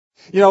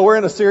We're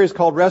in a series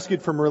called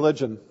Rescued from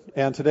Religion,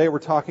 and today we're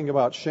talking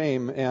about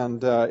shame,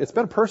 and it's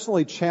been a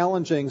personally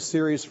challenging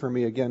series for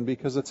me again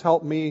because it's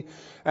helped me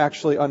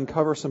actually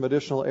uncover some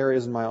additional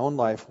areas in my own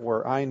life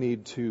where I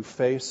need to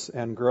face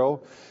and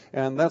grow.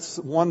 And that's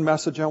one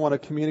message I want to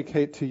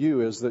communicate to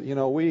you is that,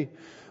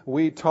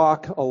 we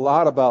talk a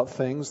lot about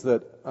things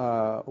that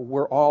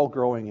we're all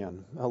growing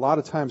in. A lot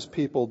of times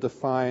people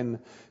define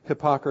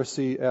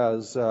hypocrisy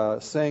as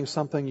saying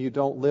something you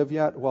don't live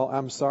yet. Well,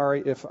 I'm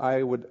sorry, if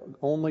I would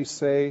only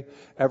say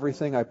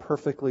everything I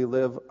perfectly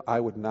live,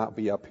 I would not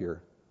be up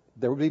here.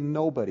 There would be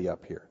nobody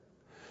up here.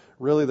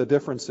 Really, the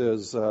difference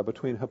is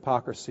between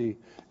hypocrisy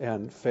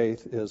and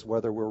faith is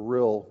whether we're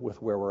real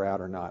with where we're at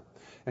or not.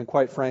 And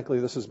quite frankly,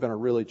 this has been a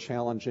really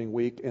challenging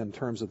week in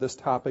terms of this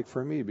topic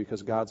for me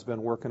because God's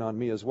been working on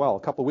me as well. A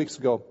couple of weeks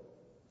ago,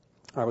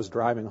 I was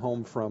driving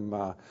home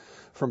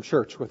from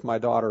church with my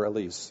daughter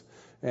Elise.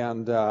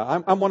 And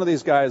I'm one of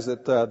these guys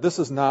that this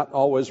is not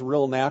always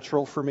real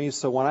natural for me.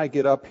 So when I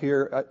get up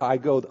here, I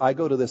go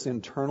to this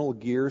internal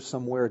gear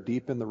somewhere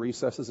deep in the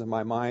recesses of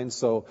my mind.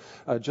 So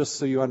just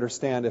so you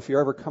understand, if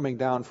you're ever coming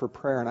down for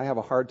prayer and I have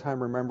a hard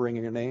time remembering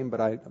your name,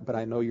 but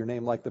I know your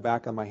name like the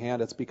back of my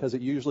hand, it's because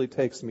it usually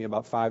takes me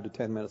about 5 to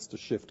 10 minutes to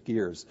shift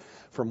gears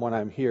from when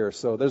I'm here.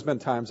 So there's been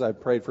times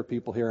I've prayed for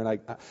people here and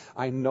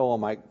I know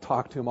them, I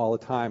talk to them all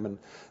the time, and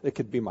it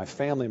could be my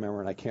family member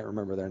and I can't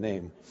remember their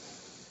name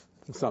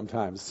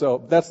sometimes.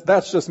 So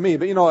that's just me.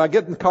 But, I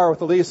get in the car with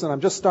Elise and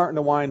I'm just starting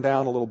to wind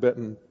down a little bit.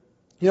 And,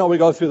 we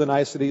go through the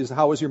niceties.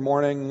 How was your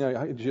morning?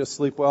 Did you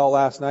sleep well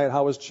last night?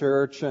 How was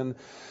church? And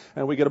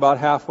we get about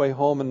halfway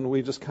home and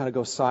we just kind of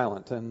go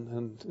silent.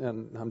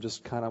 And I'm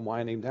just kind of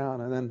winding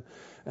down.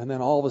 And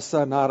then all of a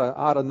sudden, out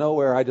of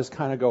nowhere, I just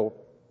kind of go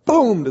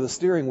boom to the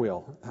steering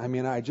wheel. I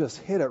mean, I just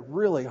hit it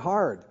really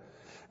hard.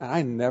 And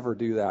I never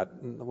do that.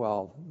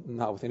 Well,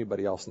 not with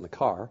anybody else in the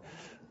car.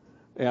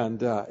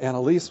 And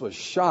Elise was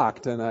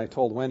shocked, and I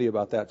told Wendy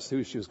about that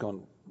too. She was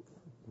going,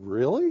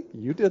 "Really?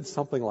 You did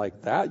something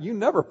like that? You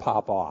never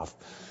pop off."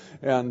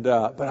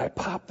 But I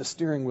popped the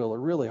steering wheel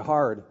really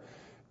hard,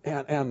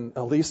 and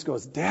Elise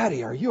goes,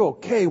 "Daddy, are you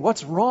okay?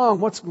 What's wrong?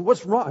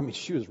 What's wrong?" I mean,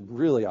 she was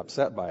really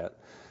upset by it.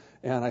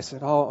 And I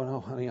said, "Oh, no,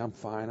 honey, I'm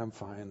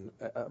fine.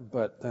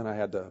 But then I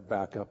had to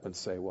back up and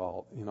say,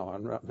 well,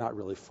 I'm not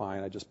really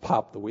fine. I just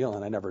popped the wheel,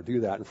 and I never do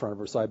that in front of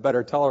her, so I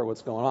better tell her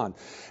what's going on."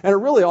 And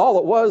all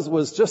it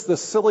was just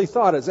this silly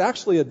thought. It's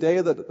actually a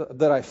day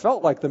that I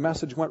felt like the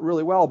message went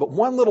really well. But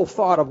one little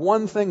thought of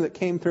one thing that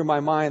came through my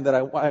mind that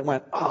I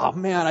went, "Oh,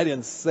 man, I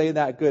didn't say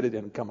that good. It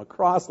didn't come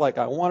across like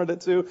I wanted it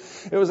to."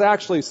 It was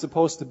actually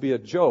supposed to be a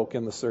joke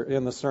in the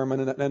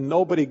sermon, and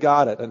nobody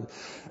got it.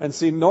 And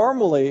see,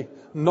 normally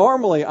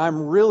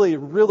I'm really,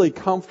 really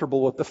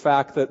comfortable with the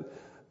fact that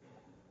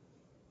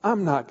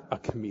I'm not a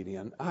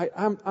comedian.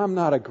 I'm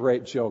not a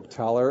great joke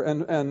teller.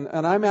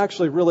 And I'm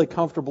actually really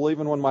comfortable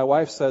even when my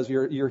wife says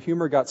your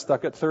humor got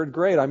stuck at third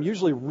grade. I'm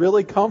usually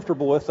really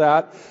comfortable with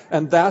that.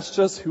 And that's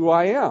just who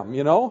I am,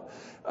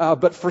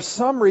 But for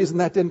some reason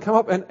that didn't come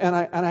up. And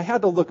I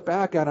had to look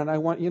back at it and I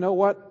went, you know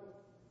what?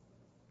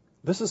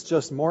 This is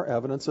just more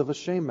evidence of a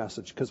shame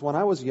message. Because when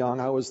I was young,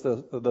 I was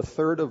the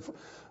third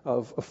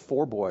of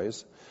 4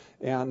 boys.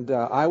 And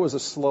I was a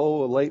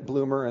slow, late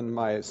bloomer, and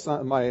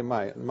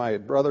my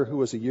brother, who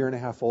was a year and a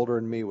half older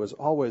than me, was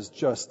always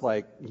just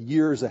like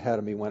years ahead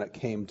of me when it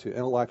came to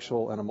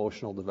intellectual and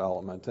emotional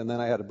development. And then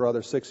I had a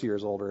brother 6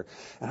 years older,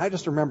 and I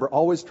just remember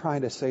always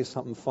trying to say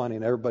something funny,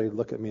 and everybody would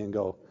look at me and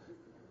go,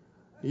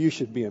 "You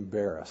should be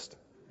embarrassed."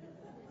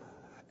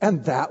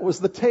 And that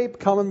was the tape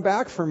coming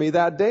back for me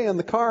that day in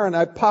the car, and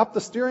I popped the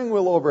steering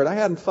wheel over it. I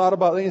hadn't thought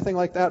about anything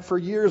like that for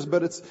years,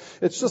 but it's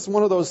just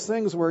one of those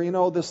things where,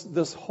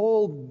 this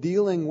whole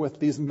dealing with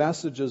these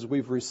messages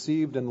we've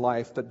received in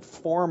life that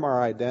form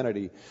our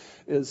identity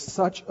is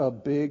such a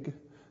big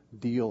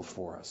deal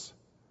for us.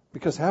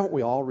 Because haven't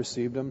we all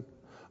received them?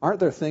 Aren't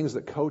there things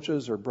that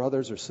coaches or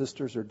brothers or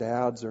sisters or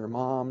dads or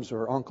moms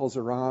or uncles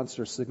or aunts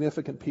or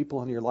significant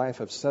people in your life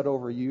have said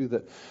over you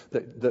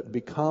that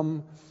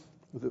become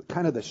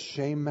kind of the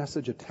shame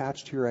message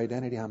attached to your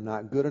identity? I'm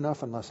not good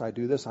enough unless I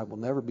do this. I will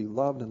never be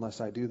loved unless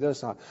I do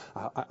this.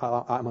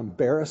 I'm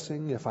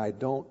embarrassing if I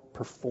don't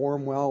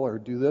perform well or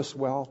do this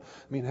well.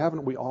 I mean,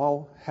 haven't we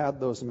all had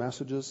those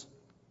messages?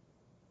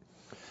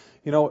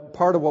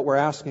 Part of what we're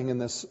asking in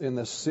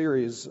this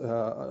series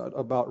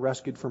about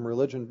Rescued from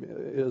Religion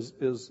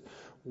is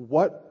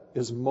what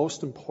is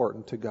most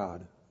important to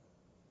God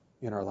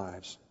in our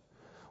lives?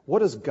 What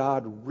does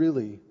God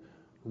really,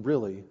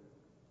 really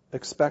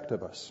expect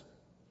of us?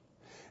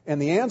 And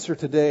the answer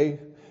today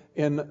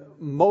in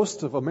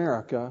most of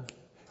America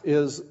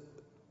is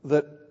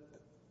that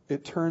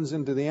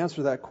the answer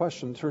to that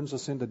question turns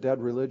us into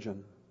dead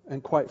religion.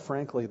 And quite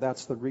frankly,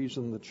 that's the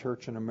reason the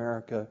church in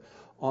America,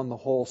 on the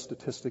whole,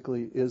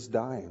 statistically, is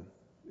dying.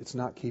 It's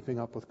not keeping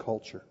up with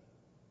culture.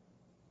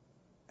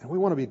 And we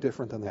want to be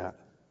different than that.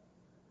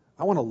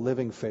 I want a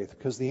living faith,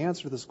 because the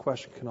answer to this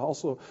question can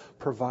also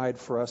provide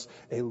for us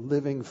a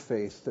living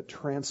faith that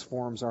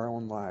transforms our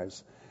own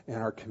lives and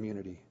our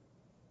community.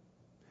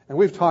 And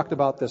we've talked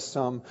about this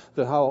some,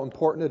 that how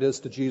important it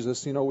is to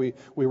Jesus. You know, we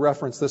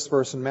reference this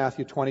verse in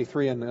Matthew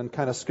 23 and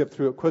kind of skip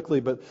through it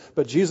quickly,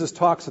 but Jesus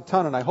talks a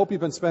ton, and I hope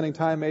you've been spending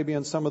time maybe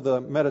in some of the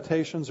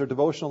meditations or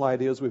devotional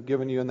ideas we've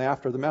given you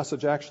after the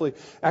message,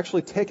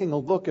 actually taking a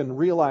look and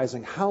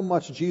realizing how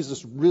much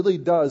Jesus really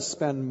does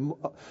spend,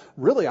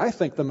 really, I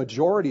think, the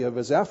majority of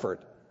his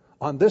effort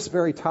on this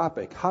very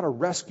topic, how to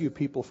rescue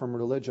people from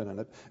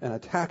religion and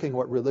attacking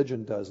what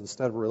religion does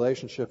instead of a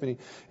relationship. And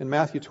in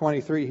Matthew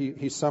 23,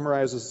 he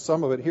summarizes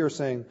some of it here,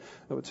 saying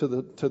to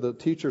the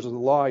teachers of the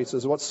law, he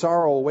says, "What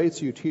sorrow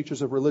awaits you,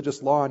 teachers of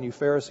religious law, and you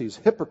Pharisees,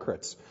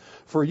 hypocrites!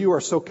 For you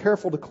are so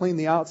careful to clean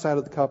the outside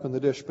of the cup and the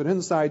dish, but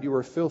inside you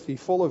are filthy,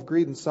 full of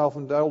greed and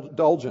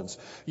self-indulgence.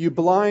 You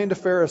blind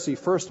Pharisee,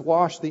 first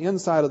wash the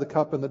inside of the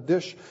cup and the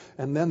dish,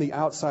 and then the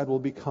outside will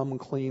become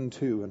clean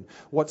too. And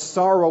what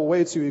sorrow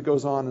awaits you," he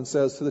goes on and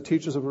says to the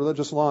teachers of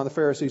religious law and the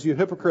Pharisees, "you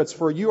hypocrites,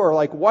 for you are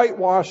like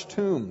whitewashed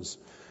tombs,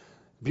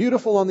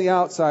 beautiful on the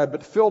outside,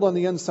 but filled on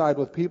the inside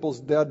with people's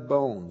dead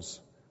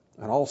bones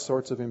and all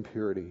sorts of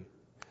impurity.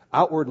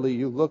 Outwardly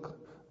you look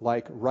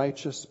like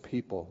righteous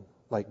people,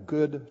 like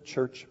good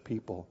church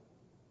people,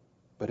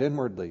 but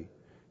inwardly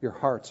your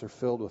hearts are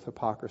filled with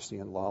hypocrisy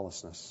and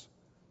lawlessness."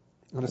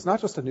 And it's not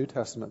just a New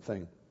Testament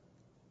thing.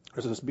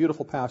 There's this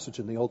beautiful passage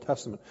in the Old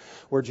Testament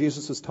where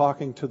Jesus is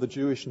talking to the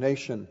Jewish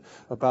nation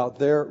about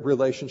their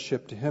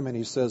relationship to him, and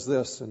he says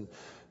this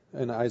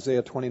in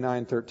Isaiah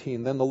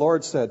 29:13, "Then the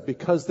Lord said,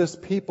 because this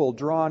people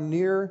draw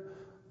near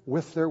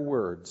with their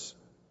words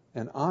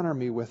and honor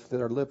me with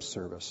their lip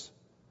service,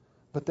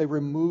 but they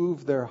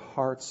remove their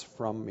hearts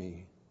from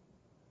me,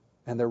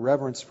 and their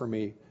reverence for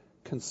me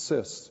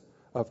consists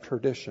of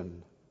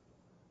tradition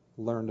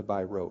learned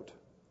by rote."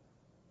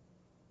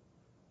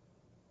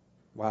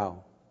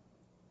 Wow.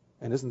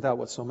 And isn't that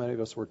what so many of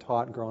us were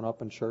taught growing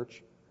up in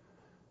church?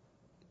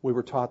 We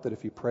were taught that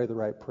if you pray the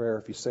right prayer,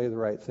 if you say the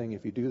right thing,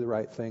 if you do the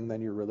right thing,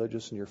 then you're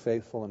religious and you're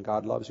faithful and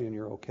God loves you and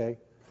you're okay.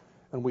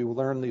 And we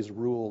learn these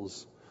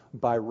rules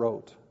by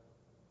rote.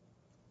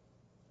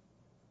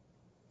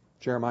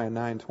 Jeremiah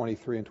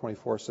 9:23 and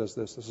 24 says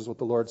this. This is what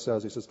the Lord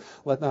says. He says,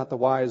 "Let not the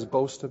wise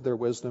boast of their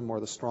wisdom,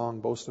 or the strong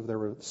boast of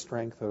their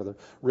strength, or the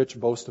rich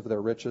boast of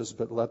their riches,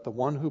 but let the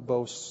one who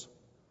boasts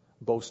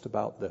boast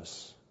about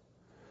this,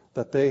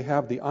 that they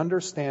have the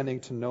understanding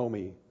to know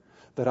me,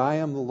 that I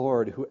am the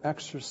Lord who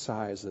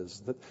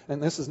exercises."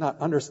 And this is not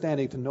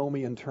understanding to know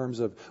me in terms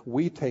of,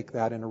 we take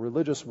that in a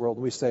religious world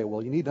and we say,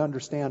 well, you need to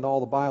understand all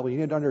the Bible, you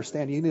need to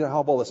understand, you need to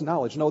have all this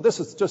knowledge. No, this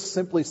is just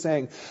simply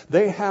saying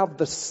they have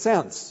the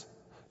sense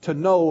to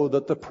know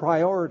that the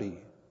priority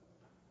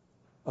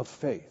of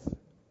faith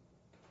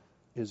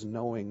is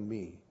knowing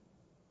me,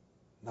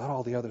 not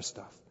all the other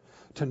stuff.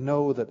 To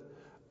know that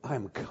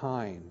I'm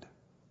kind,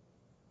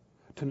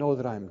 to know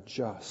that I'm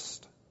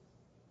just,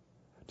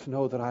 to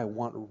know that I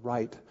want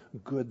right,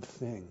 good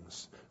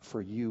things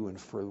for you and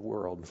for the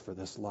world and for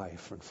this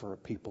life and for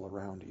people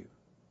around you.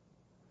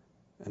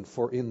 And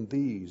for in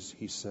these,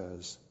 he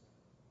says,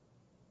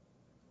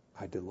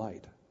 I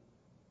delight.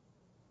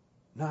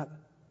 Not,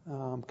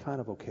 I'm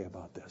kind of okay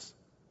about this.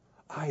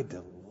 I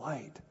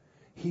delight.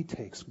 He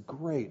takes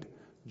great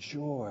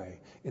joy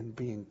in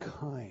being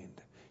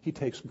kind. He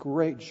takes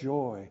great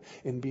joy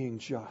in being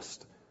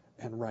just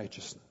and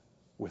righteous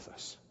with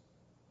us.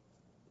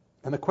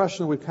 And the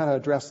question we've kind of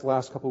addressed the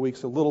last couple of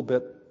weeks a little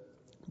bit,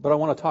 but I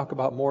want to talk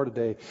about more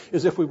today,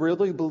 is if we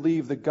really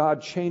believe that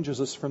God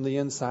changes us from the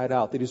inside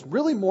out, that he's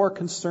really more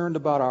concerned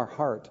about our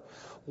heart.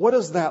 What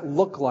does that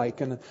look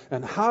like, and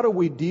how do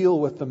we deal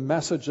with the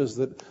messages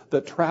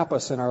that trap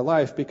us in our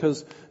life?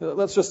 Because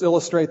let's just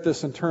illustrate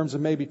this in terms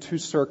of maybe two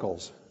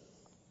circles.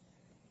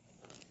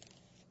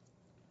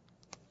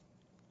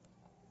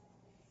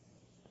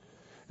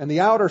 And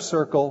the outer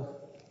circle,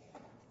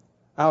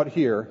 out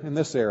here in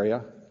this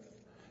area,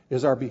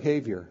 is our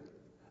behavior.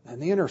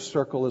 And the inner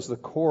circle is the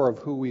core of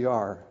who we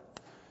are.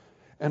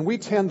 And we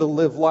tend to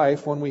live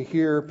life when we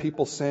hear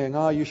people saying,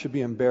 "Oh, you should be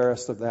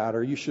embarrassed of that,"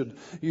 or you should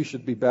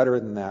be better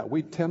than that.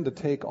 We tend to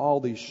take all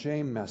these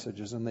shame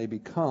messages and they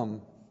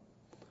become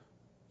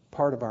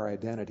part of our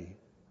identity.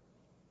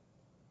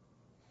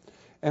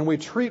 And we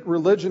treat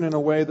religion in a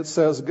way that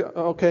says,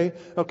 okay,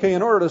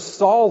 in order to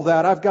solve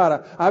that, I've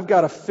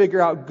got to figure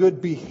out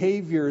good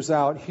behaviors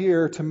out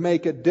here to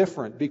make it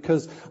different,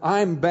 because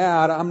I'm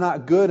bad, I'm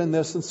not good in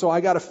this, and so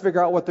I got to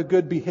figure out what the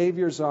good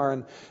behaviors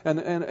are. And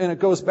it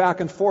goes back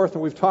and forth,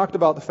 and we've talked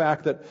about the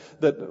fact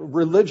that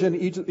religion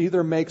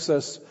either makes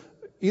us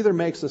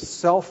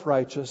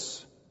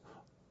self-righteous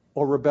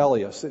or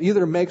rebellious. It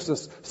either makes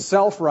us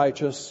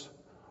self-righteous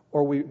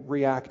or we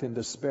react in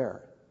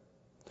despair.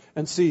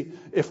 And see,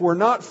 if we're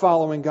not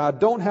following God,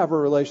 don't have a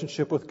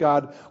relationship with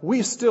God,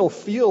 we still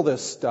feel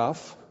this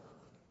stuff.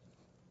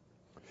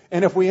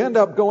 And if we end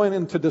up going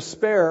into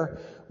despair,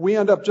 we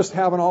end up just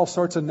having all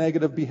sorts of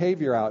negative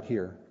behavior out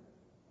here.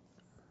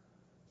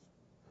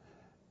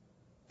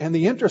 And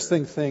the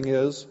interesting thing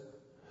is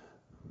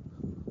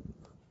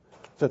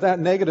that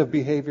negative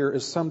behavior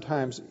is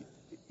sometimes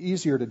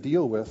easier to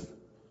deal with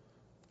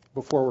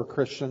before we're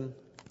Christian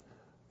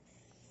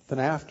than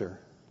after.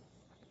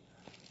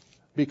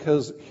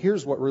 Because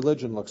here's what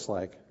religion looks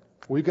like.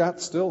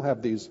 Still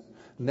have these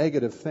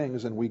negative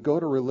things, and we go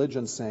to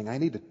religion saying, I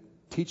need to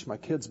teach my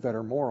kids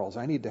better morals.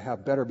 I need to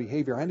have better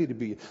behavior. I need to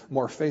be a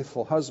more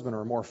faithful husband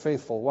or a more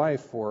faithful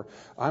wife, or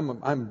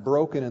I'm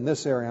broken in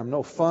this area. I'm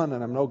no fun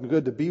and I'm no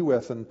good to be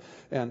with.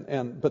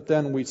 But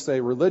then we say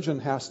religion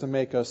has to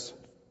make us.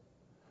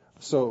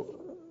 So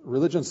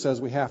religion says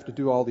we have to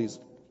do all these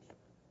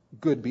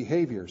good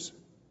behaviors.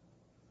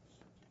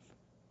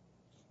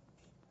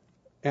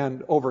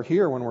 And over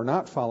here, when we're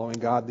not following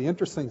God, the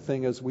interesting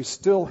thing is we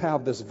still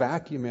have this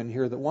vacuum in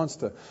here that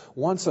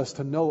wants us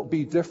to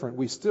be different.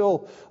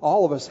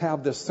 All of us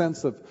have this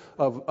sense of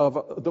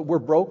that we're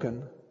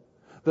broken,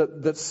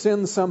 that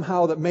sin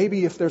somehow, that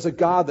maybe if there's a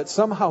God, that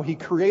somehow He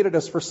created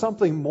us for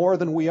something more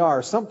than we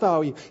are.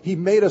 Somehow He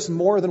made us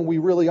more than we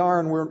really are,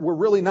 and we're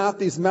really not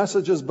these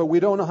messages, but we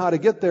don't know how to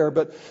get there.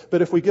 But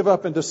if we give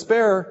up in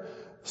despair,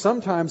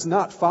 sometimes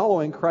not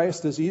following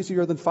Christ is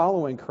easier than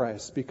following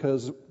Christ,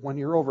 because when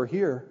you're over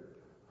here,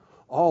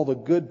 all the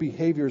good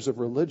behaviors of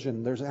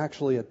religion, there's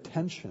actually a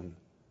tension,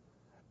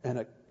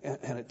 and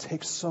it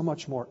takes so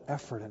much more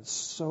effort and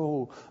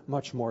so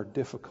much more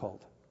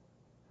difficult.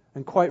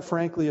 And quite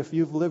frankly, if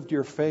you've lived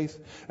your faith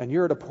and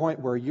you're at a point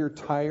where you're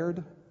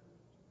tired,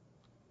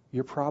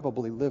 you're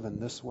probably living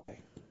this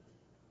way.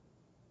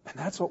 And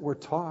that's what we're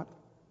taught.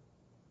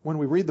 When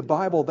we read the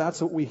Bible,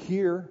 that's what we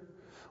hear.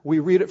 We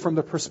read it from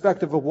the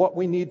perspective of what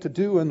we need to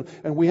do, and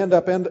we end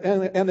up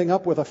ending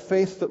up with a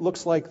faith that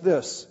looks like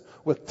this,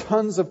 with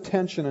tons of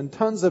tension and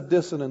tons of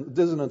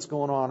dissonance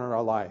going on in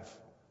our life.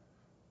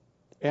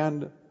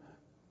 And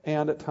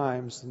at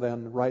times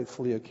then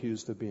rightfully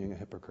accused of being a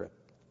hypocrite,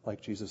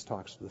 like Jesus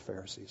talks to the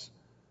Pharisees.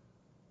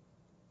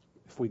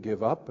 If we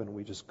give up and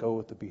we just go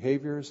with the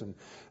behaviors and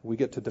we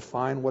get to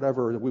define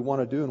whatever we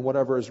want to do and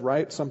whatever is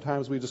right,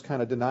 sometimes we just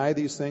kind of deny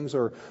these things,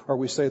 or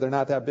we say they're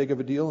not that big of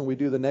a deal, and we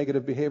do the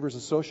negative behaviors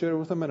associated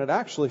with them, and it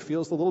actually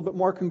feels a little bit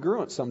more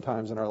congruent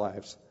sometimes in our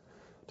lives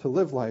to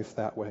live life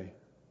that way.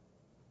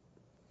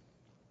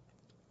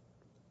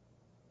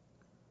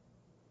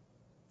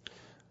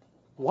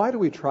 Why do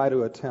we try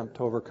to attempt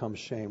to overcome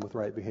shame with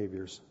right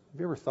behaviors? Have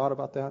you ever thought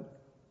about that?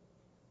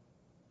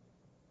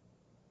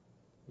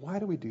 Why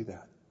do we do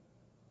that?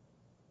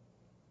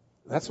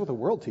 That's what the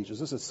world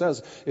teaches us. It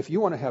says if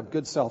you want to have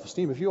good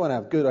self-esteem, if you want to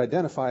have good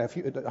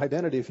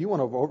identity, if you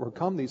want to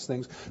overcome these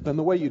things, then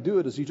the way you do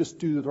it is you just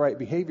do the right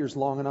behaviors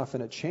long enough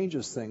and it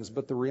changes things.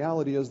 But the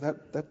reality is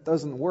that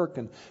doesn't work,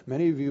 and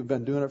many of you who've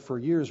been doing it for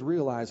years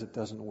realize it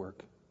doesn't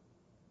work.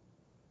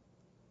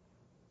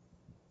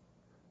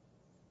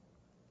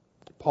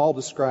 Paul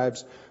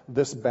describes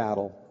this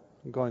battle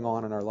going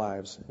on in our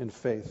lives in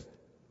faith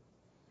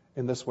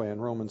in this way.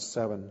 In Romans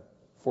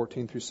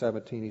 7:14 through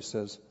 17, he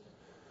says,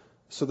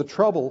 so the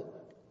trouble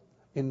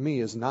in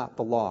me is not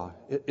the law.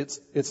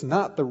 It's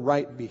not the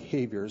right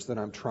behaviors that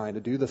I'm trying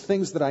to do. The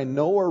things that I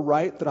know are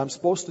right, that I'm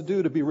supposed to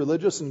do to be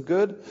religious and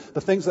good,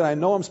 the things that I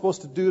know I'm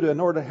supposed to do in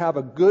order to have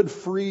a good,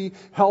 free,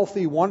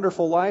 healthy,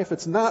 wonderful life,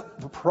 it's not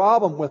the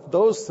problem with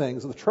those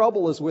things. The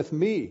trouble is with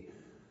me.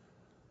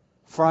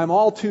 For I'm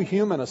all too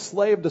human, a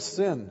slave to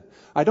sin.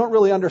 I don't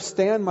really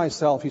understand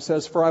myself, he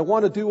says, for I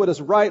want to do what is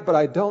right, but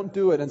I don't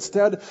do it.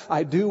 Instead,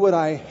 I do what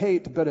I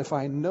hate. But if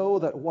I know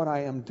that what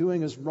I am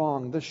doing is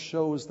wrong, this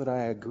shows that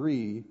I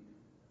agree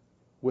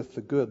with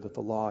the good that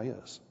the law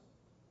is.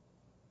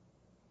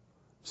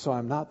 So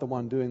I'm not the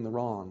one doing the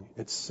wrong.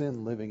 It's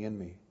sin living in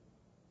me.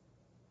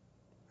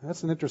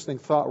 That's an interesting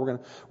thought we're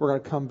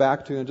going to come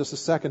back to in just a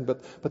second.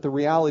 But the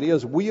reality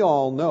is we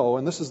all know,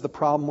 and this is the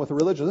problem with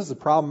religion. This is the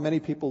problem many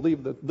people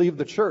leave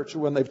the church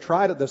when they've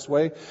tried it this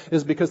way,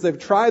 is because they've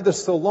tried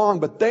this so long,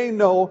 but they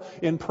know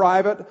in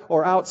private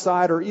or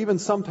outside or even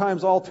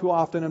sometimes all too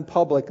often in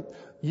public,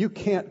 you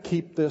can't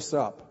keep this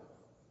up.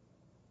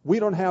 We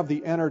don't have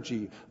the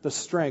energy, the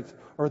strength,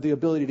 or the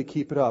ability to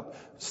keep it up.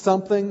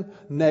 Something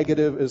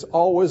negative is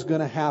always going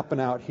to happen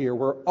out here.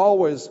 We're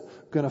always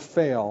going to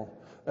fail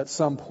at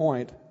some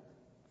point.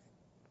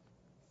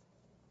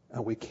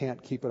 And we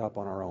can't keep it up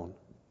on our own.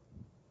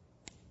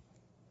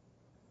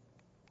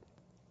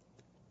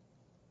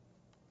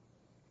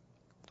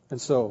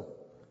 And so,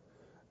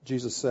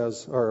 Jesus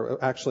says, or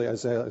actually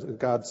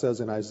God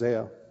says in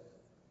Isaiah,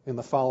 in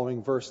the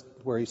following verse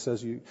where he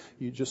says, you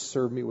just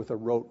serve me with a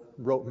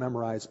rote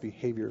memorized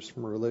behaviors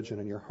from religion,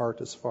 and your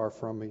heart is far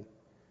from me.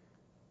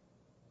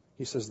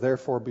 He says,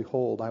 therefore,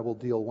 behold, I will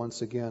deal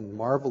once again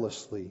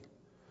marvelously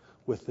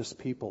with this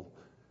people.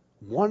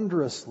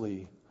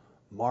 Wondrously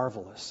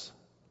marvelous.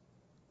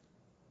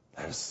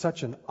 That is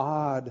such an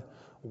odd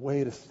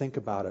way to think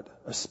about it,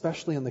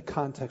 especially in the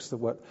context of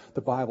what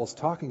the Bible's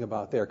talking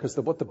about there. Because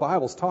what the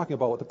Bible's talking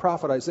about, what the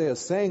prophet Isaiah is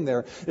saying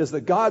there, is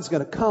that God's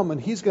going to come and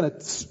He's going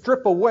to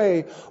strip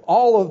away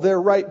all of their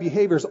right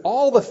behaviors,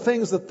 all the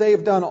things that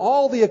they've done,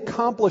 all the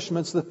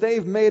accomplishments that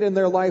they've made in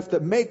their life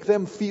that make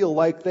them feel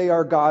like they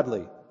are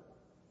godly.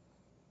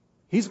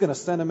 He's going to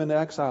send them into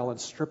exile and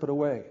strip it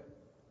away.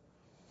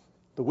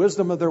 The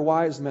wisdom of their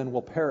wise men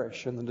will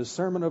perish, and the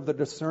discernment of the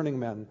discerning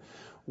men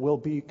will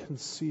be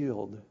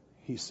concealed,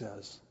 he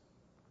says.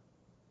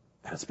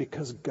 And it's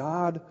because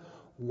God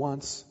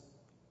wants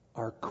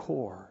our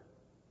core,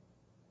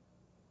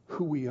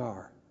 who we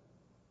are,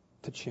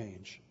 to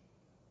change.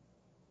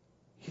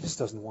 He just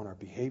doesn't want our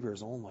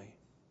behaviors only.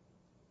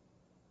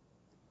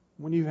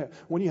 When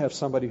you have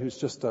somebody who's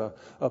just a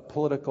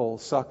political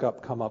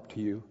suck-up come up to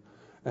you,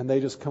 and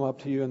they just come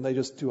up to you and they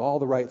just do all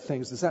the right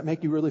things, does that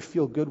make you really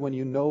feel good when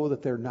you know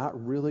that they're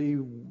not really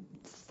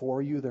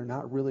for you, they're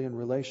not really in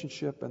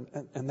relationship?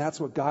 And that's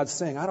what God's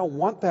saying. I don't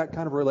want that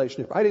kind of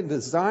relationship. I didn't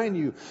design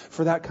you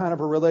for that kind of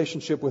a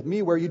relationship with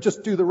me where you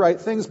just do the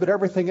right things, but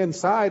everything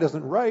inside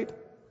isn't right.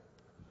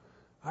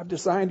 I've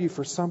designed you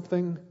for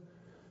something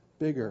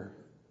bigger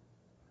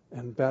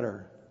and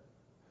better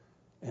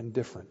and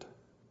different.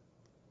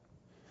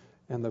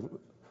 And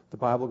the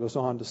Bible goes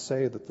on to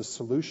say that the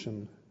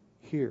solution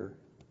here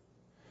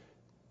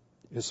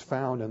is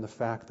found in the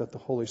fact that the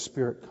Holy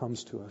Spirit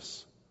comes to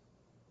us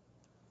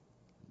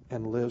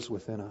and lives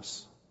within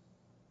us.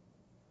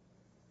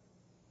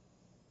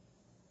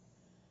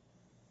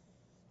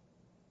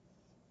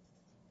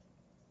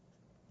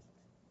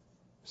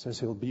 It says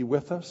He'll be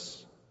with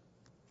us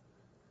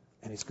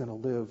and He's going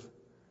to live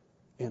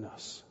in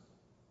us.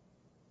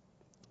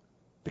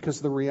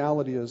 Because the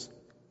reality is,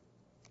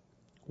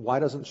 why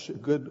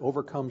doesn't good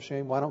overcome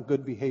shame? Why don't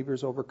good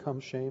behaviors overcome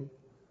shame?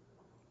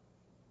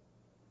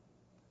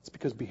 It's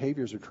because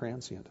behaviors are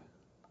transient.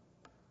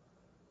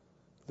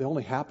 They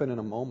only happen in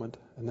a moment,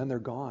 and then they're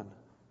gone.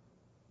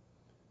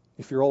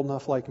 If you're old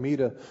enough like me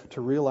to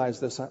realize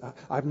this,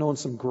 I've known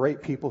some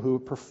great people who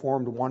have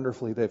performed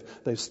wonderfully.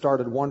 They've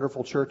started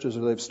wonderful churches,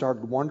 or they've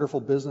started wonderful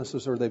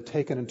businesses, or they've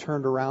taken and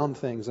turned around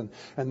things. And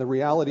the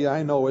reality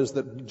I know is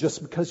that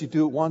just because you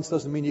do it once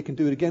doesn't mean you can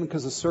do it again,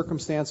 because the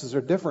circumstances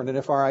are different. And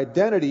if our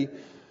identity,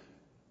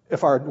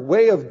 if our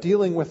way of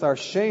dealing with our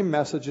shame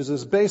messages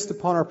is based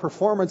upon our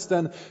performance,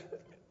 then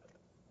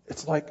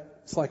it's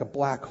like a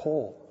black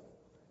hole.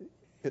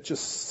 It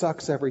just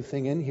sucks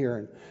everything in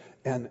here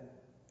and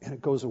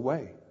it goes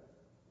away.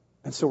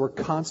 And so we're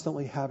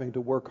constantly having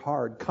to work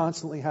hard,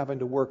 constantly having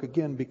to work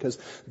again, because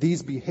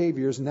these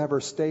behaviors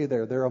never stay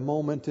there. They're a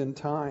moment in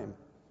time.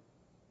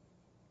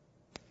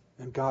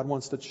 And God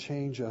wants to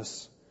change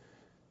us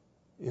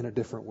in a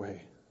different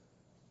way.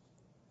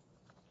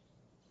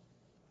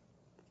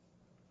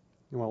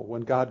 Well,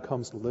 when God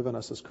comes to live in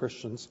us as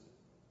Christians,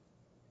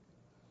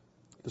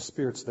 the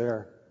Spirit's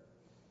there.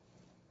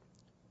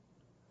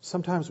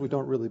 Sometimes we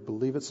don't really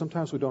believe it.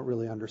 Sometimes we don't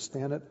really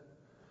understand it.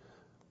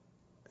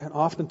 And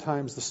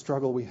oftentimes the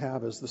struggle we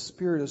have is the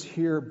Spirit is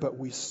here, but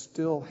we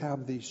still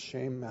have these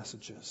shame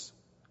messages.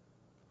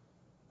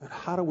 And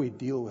how do we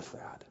deal with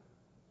that?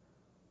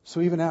 So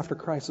even after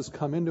Christ has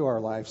come into our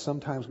life,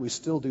 sometimes we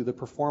still do the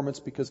performance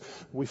because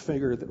we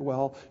figure that,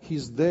 well,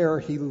 He's there,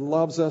 He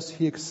loves us,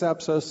 He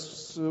accepts us,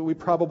 so we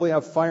probably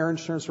have fire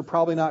insurance, we're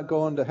probably not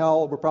going to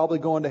hell, we're probably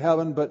going to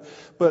heaven, but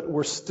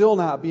we're still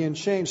not being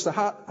changed. So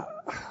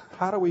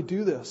how do we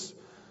do this?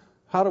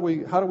 How do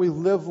we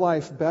live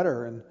life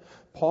better? And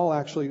Paul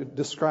actually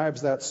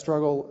describes that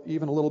struggle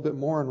even a little bit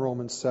more in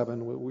Romans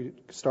 7. We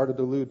started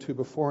to allude to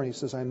before, and he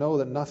says, I know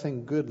that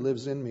nothing good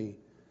lives in me,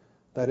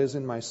 that is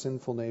in my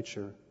sinful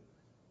nature.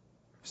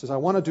 He says, I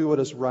want to do what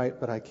is right,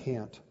 but I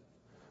can't.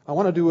 I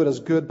want to do what is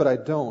good, but I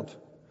don't.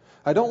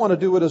 I don't want to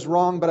do what is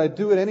wrong, but I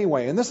do it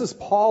anyway. And this is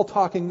Paul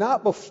talking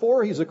not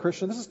before he's a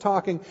Christian. This is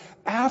talking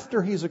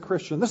after he's a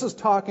Christian. This is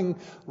talking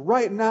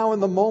right now in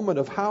the moment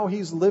of how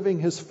he's living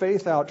his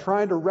faith out,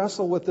 trying to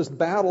wrestle with this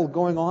battle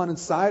going on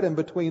inside him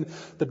between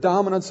the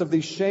dominance of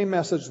these shame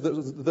messages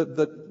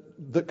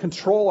that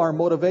control our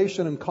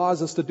motivation and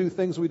cause us to do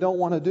things we don't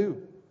want to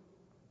do.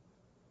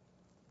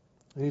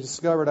 And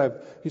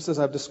he says,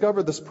 I've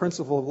discovered this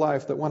principle of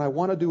life, that when I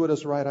want to do what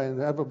is right, I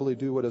inevitably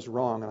do what is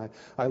wrong. And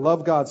I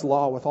love God's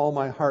law with all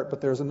my heart,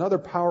 but there's another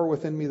power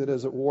within me that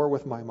is at war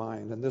with my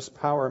mind. And this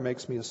power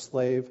makes me a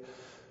slave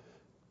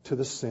to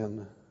the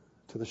sin,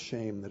 to the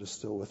shame that is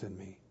still within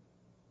me.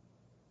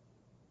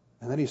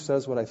 And then he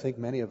says what I think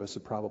many of us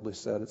have probably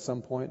said at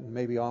some point, and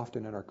maybe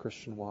often in our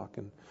Christian walk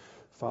and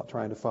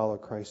trying to follow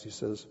Christ. He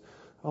says,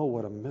 oh,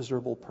 what a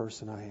miserable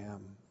person I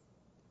am.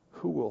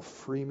 Who will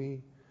free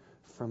me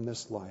from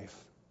this life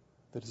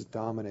that is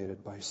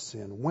dominated by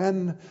sin?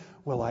 When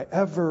will I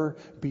ever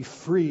be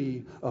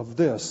free of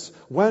this?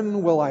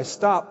 When will I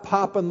stop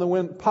popping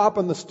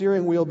the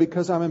steering wheel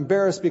because I'm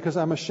embarrassed, because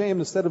I'm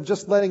ashamed, instead of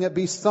just letting it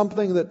be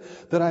something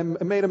that I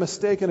made a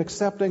mistake in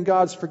accepting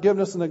God's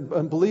forgiveness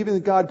and believing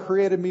that God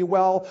created me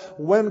well?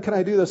 When can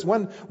I do this?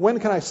 When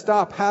can I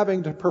stop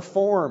having to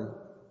perform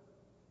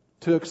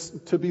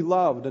to be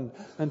loved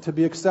and to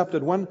be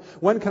accepted?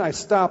 When can I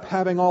stop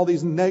having all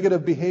these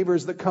negative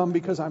behaviors that come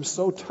because I'm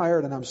so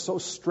tired and I'm so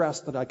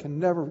stressed that I can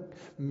never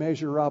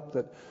measure up,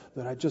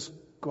 that I just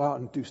go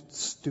out and do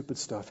stupid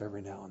stuff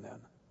every now and then,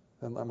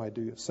 and let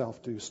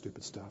myself do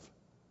stupid stuff?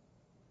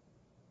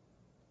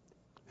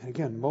 And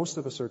again, most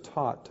of us are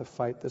taught to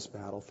fight this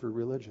battle through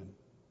religion.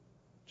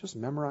 Just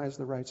memorize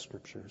the right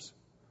scriptures.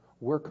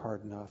 Work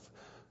hard enough.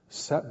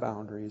 Set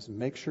boundaries.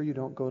 Make sure you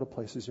don't go to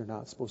places you're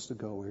not supposed to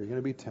go where you're going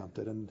to be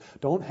tempted. And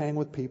don't hang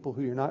with people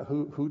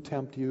who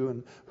tempt you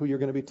and who you're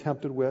going to be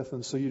tempted with.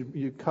 And so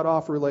you cut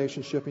off a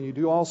relationship and you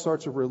do all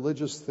sorts of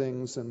religious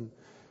things and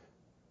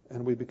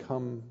we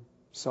become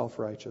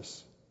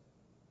self-righteous.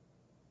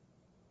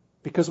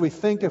 Because we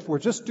think if we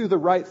just do the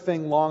right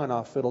thing long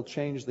enough, it'll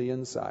change the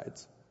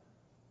insides.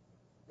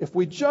 If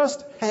we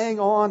just hang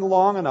on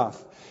long enough,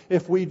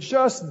 if we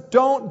just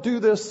don't do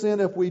this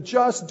sin, if we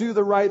just do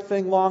the right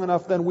thing long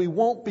enough, then we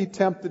won't be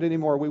tempted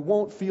anymore. We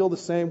won't feel the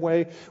same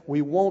way.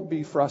 We won't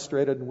be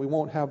frustrated, and we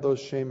won't have those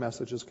shame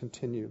messages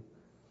continue.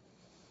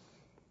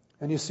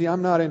 And you see,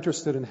 I'm not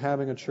interested in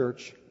having a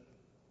church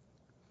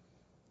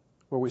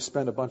where we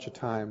spend a bunch of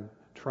time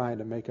trying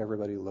to make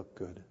everybody look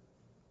good.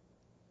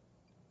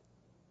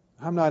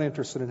 I'm not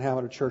interested in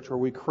having a church where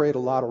we create a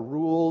lot of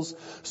rules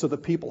so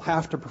that people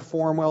have to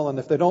perform well, and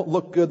if they don't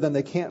look good, then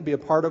they can't be a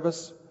part of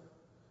us.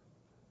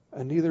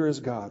 And neither is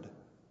God.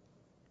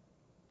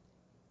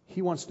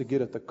 He wants to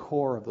get at the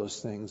core of those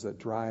things that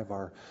drive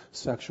our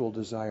sexual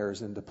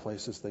desires into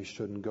places they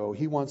shouldn't go.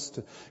 He wants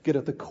to get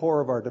at the core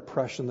of our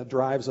depression that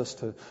drives us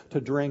to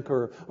drink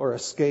or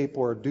escape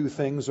or do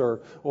things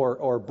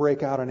or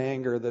break out in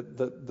anger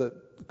that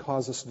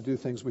cause us to do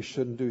things we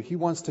shouldn't do. He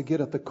wants to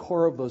get at the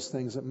core of those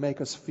things that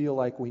make us feel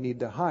like we need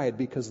to hide,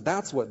 because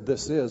that's what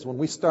this is. When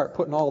we start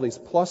putting all these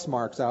plus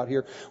marks out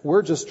here,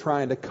 we're just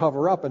trying to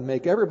cover up and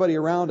make everybody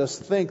around us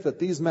think that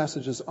these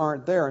messages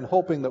aren't there and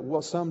hoping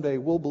that someday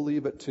we'll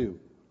believe it too.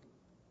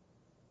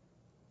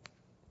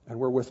 And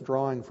we're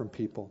withdrawing from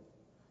people.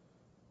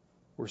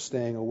 We're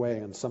staying away,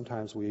 and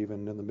sometimes we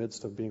even, in the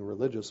midst of being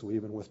religious, we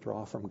even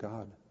withdraw from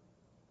God.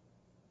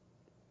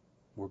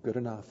 We're good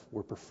enough.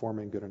 We're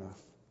performing good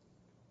enough.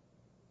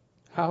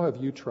 How have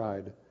you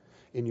tried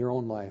in your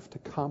own life to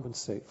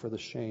compensate for the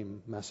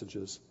shame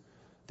messages,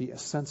 the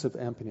sense of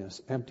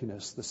emptiness,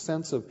 the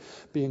sense of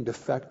being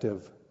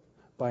defective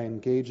by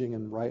engaging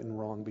in right and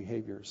wrong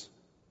behaviors?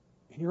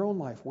 In your own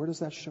life, where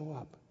does that show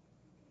up?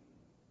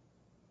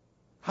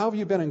 How have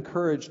you been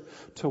encouraged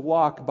to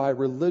walk by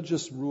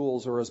religious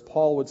rules, or as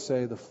Paul would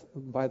say,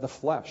 by the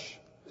flesh,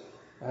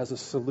 as a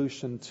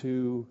solution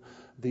to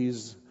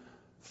these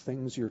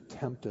things you're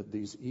tempted,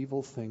 these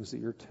evil things that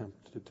you're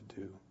tempted to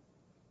do,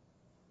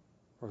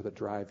 or that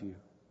drive you?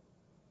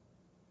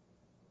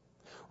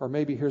 Or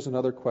maybe here's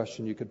another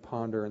question you could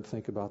ponder and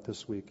think about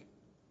this week.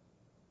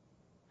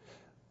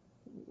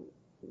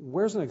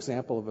 What's an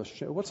example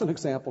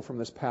from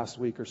this past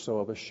week or so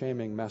of a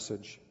shaming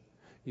message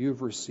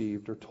you've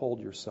received or told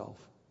yourself?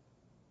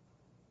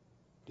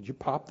 Did you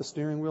pop the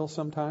steering wheel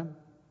sometime?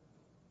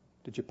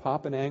 Did you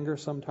pop in anger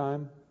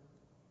sometime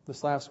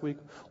this last week?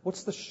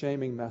 What's the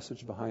shaming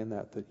message behind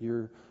that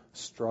you're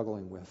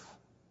struggling with?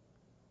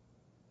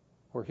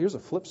 Or here's a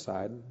flip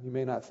side you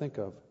may not think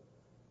of.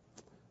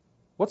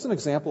 What's an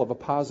example of a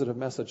positive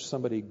message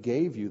somebody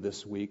gave you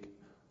this week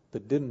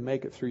that didn't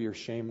make it through your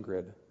shame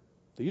grid,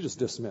 that you just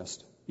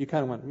dismissed? You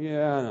kind of went,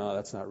 yeah, no,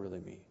 that's not really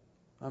me.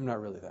 I'm not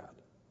really that.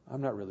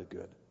 I'm not really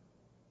good.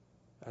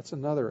 That's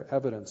another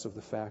evidence of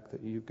the fact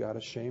that you've got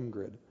a shame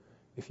grid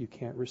if you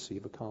can't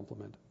receive a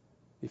compliment,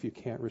 if you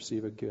can't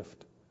receive a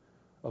gift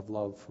of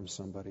love from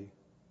somebody.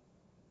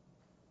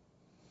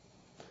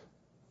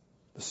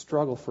 The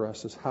struggle for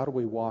us is, how do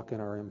we walk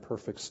in our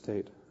imperfect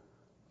state?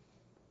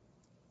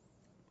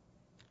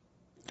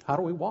 How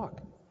do we walk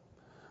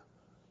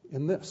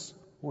in this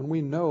when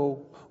we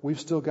know we've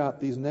still got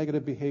these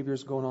negative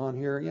behaviors going on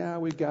here? Yeah,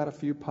 we've got a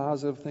few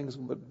positive things,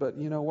 but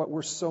you know what?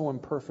 We're so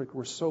imperfect.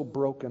 We're so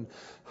broken.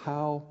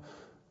 How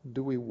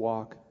do we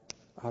walk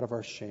out of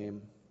our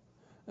shame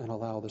and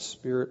allow the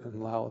Spirit and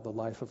allow the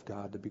life of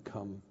God to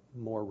become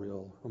more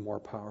real and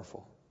more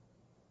powerful?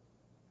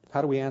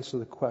 How do we answer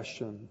the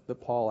question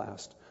that Paul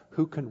asked?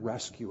 Who can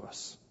rescue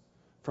us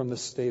from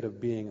this state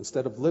of being?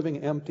 Instead of living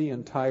empty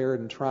and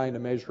tired and trying to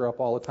measure up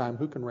all the time,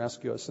 who can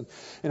rescue us?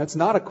 And it's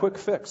not a quick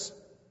fix.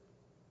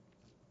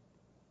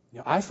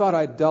 I thought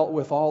I dealt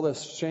with all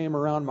this shame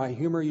around my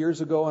humor years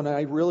ago, and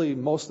I really,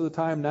 most of the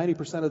time,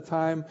 90% of the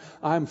time,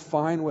 I'm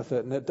fine with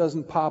it, and it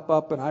doesn't pop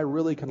up, and I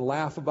really can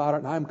laugh about it,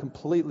 and I'm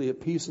completely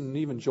at peace and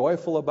even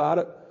joyful about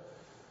it.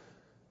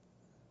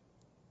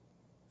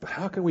 But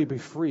how can we be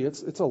free?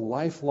 It's a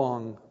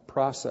lifelong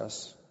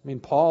process. I mean,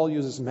 Paul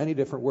uses many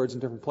different words in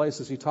different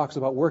places. He talks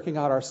about working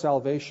out our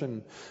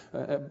salvation,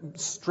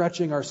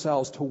 stretching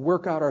ourselves to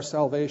work out our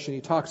salvation.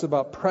 He talks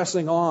about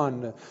pressing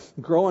on,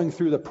 growing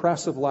through the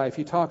press of life.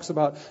 He talks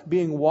about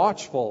being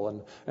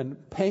watchful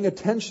and paying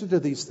attention to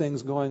these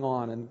things going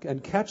on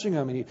and catching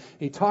them. And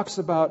he talks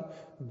about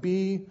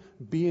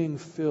being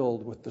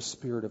filled with the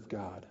Spirit of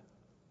God.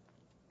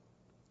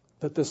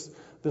 That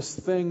this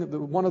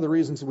thing, one of the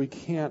reasons we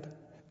can't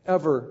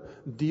ever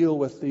deal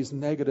with these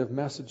negative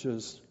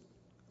messages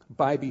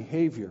by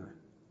behavior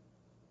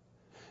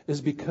is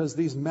because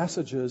these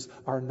messages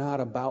are not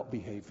about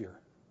behavior.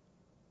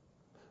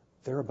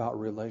 They're about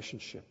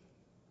relationship.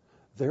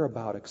 They're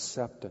about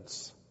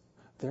acceptance.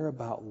 They're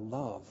about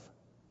love.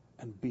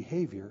 And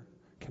behavior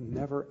can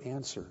never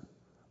answer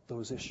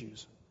those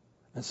issues.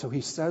 And so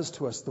he says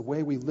to us, the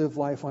way we live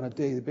life on a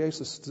daily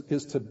basis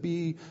is to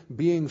be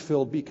being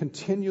filled, be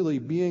continually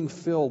being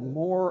filled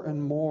more and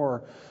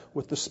more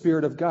with the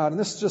Spirit of God. And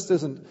this just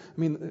isn't,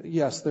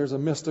 yes, there's a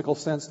mystical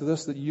sense to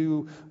this, that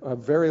you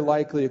very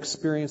likely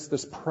experience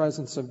this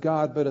presence of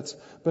God, but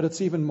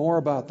it's even more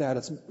about that.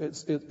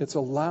 It's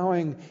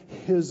allowing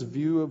His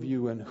view of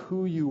you and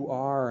who you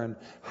are and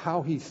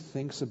how He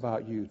thinks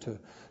about you to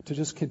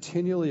just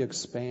continually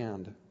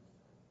expand,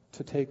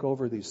 to take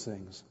over these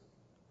things.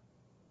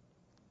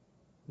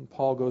 And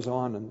Paul goes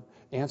on and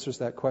answers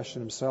that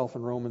question himself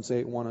in Romans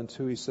 8, 1 and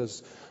 2. He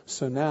says,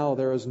 "So now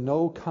there is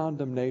no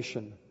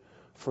condemnation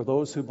for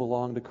those who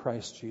belong to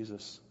Christ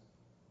Jesus."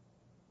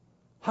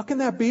 How can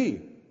that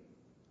be?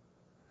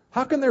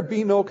 How can there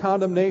be no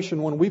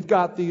condemnation when we've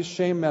got these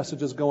shame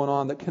messages going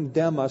on that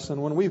condemn us,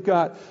 and when we've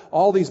got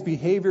all these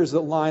behaviors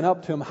that line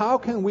up to them? How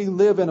can we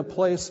live in a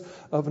place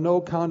of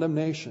no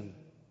condemnation?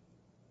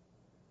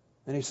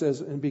 And he says,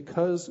 and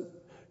because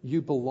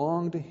you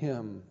belong to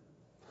Him,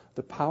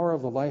 the power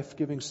of the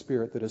life-giving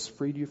Spirit that has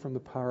freed you from the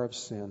power of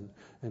sin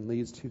and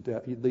leads to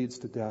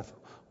death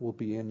will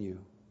be in you.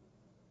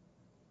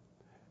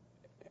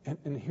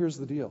 And here's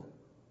the deal.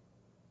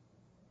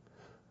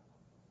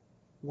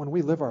 When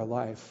we live our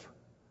life,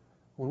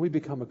 when we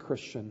become a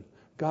Christian,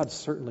 God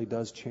certainly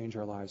does change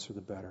our lives for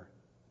the better.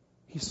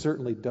 He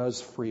certainly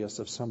does free us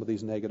of some of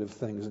these negative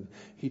things, and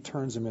He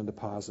turns them into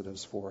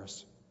positives for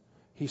us.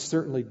 He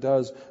certainly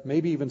does,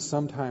 maybe even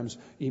sometimes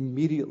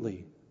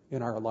immediately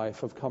in our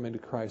life of coming to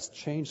Christ,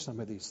 change some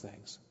of these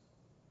things.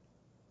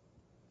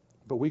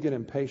 But we get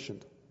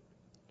impatient.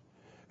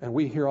 And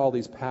we hear all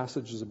these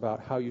passages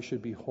about how you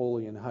should be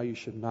holy and how you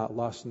should not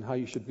lust and how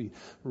you should be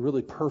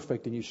really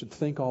perfect and you should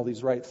think all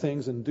these right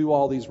things and do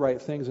all these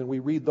right things. And we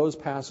read those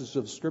passages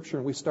of Scripture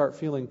and we start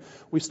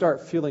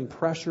feeling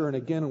pressure, and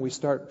again, and we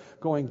start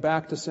going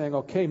back to saying,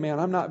 okay, man,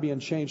 I'm not being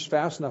changed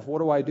fast enough. What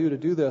do I do to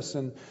do this?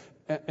 And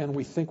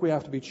we think we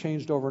have to be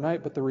changed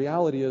overnight. But the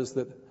reality is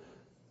that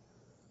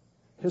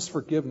His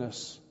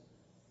forgiveness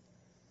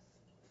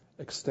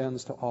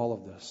extends to all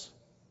of this.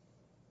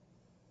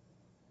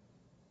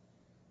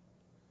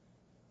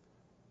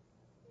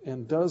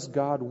 And does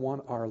God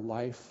want our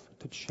life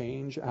to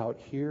change out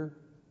here?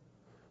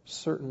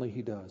 Certainly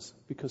He does,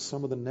 because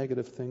some of the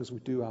negative things we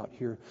do out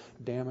here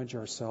damage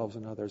ourselves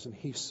and others, and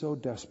He so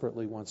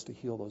desperately wants to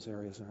heal those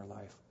areas in our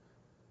life.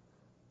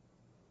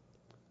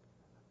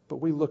 But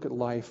we look at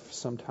life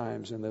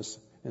sometimes in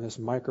this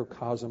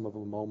microcosm of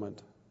a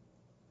moment.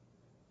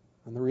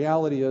 And the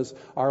reality is,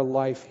 our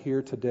life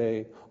here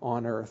today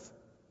on earth,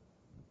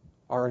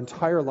 our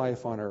entire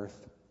life on earth,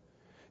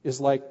 is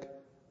like,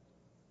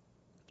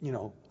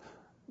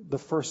 the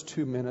first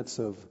 2 minutes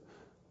of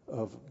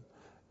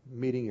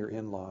meeting your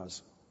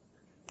in-laws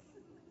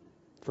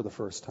for the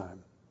first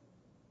time.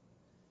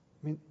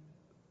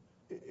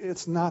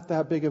 It's not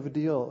that big of a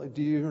deal.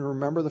 Do you even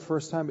remember the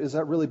first time? Does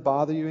that really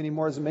bother you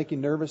anymore? Does it make you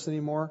nervous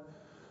anymore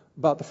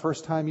about the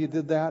first time you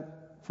did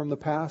that from the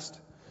past?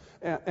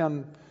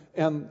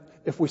 And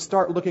if we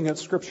start looking at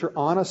Scripture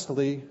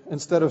honestly,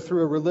 instead of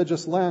through a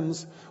religious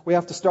lens, we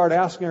have to start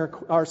asking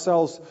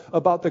ourselves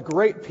about the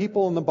great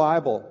people in the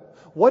Bible.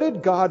 What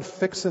did God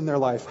fix in their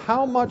life?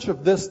 How much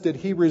of this did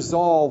He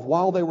resolve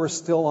while they were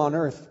still on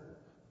earth?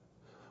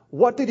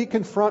 What did He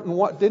confront and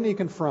what didn't He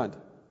confront?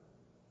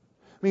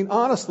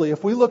 Honestly,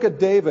 if we look at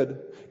David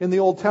in the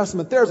Old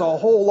Testament, there's a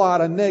whole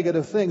lot of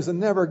negative things that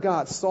never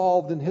got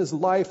solved in his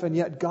life, and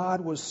yet God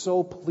was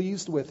so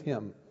pleased with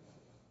him.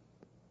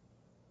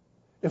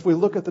 If we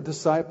look at the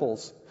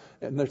disciples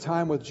and their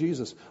time with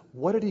Jesus,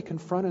 what did He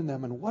confront in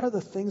them, and what are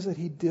the things that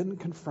He didn't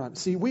confront?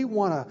 See,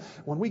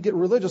 when we get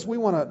religious, we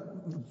want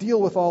to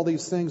deal with all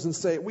these things and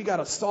say, we got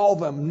to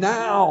solve them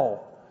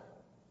now.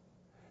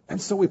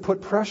 And so we put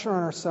pressure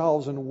on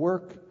ourselves and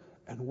work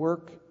and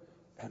work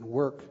and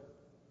work,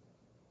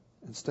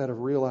 instead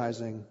of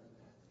realizing,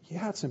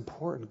 yeah, it's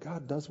important.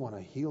 God does want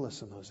to heal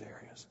us in those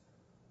areas.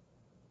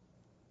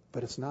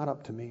 But it's not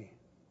up to me.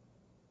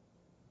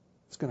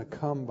 It's going to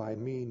come by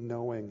me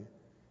knowing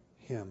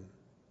Him.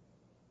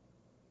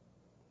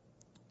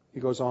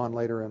 Paul goes on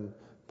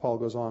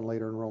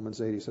later in Romans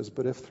 8. He says,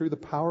 but if through the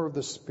power of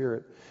the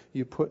Spirit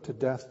you put to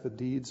death the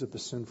deeds of the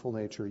sinful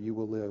nature, you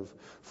will live.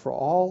 For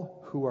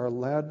all who are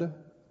led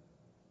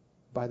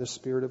by the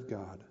Spirit of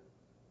God.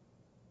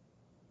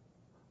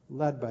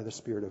 Led by the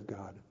Spirit of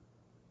God.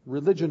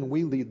 Religion,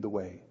 we lead the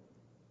way.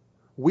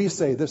 We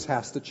say this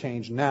has to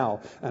change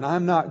now, and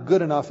I'm not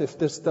good enough if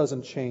this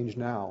doesn't change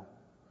now.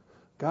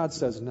 God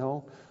says,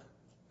 no,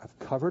 I've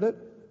covered it.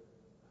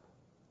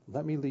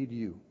 Let me lead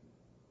you.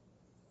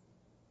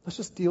 Let's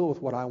just deal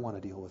with what I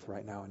want to deal with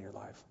right now in your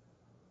life.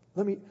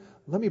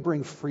 Let me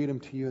bring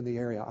freedom to you in the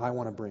area I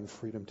want to bring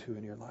freedom to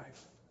in your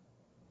life.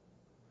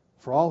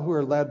 For all who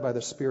are led by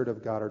the Spirit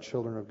of God are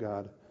children of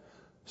God.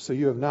 So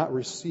you have not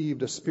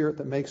received a spirit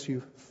that makes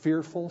you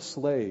fearful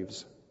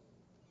slaves.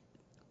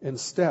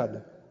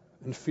 Instead,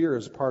 and fear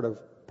is part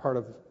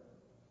of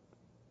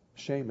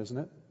shame, isn't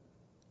it?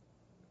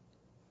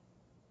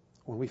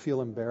 When we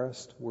feel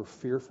embarrassed, we're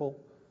fearful,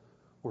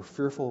 We're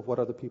fearful of what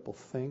other people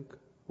think.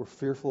 We're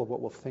fearful of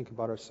what we'll think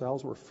about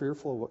ourselves. We're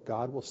fearful of what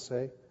God will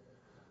say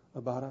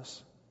about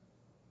us.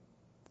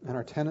 And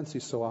our tendency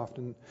so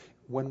often,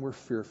 when we're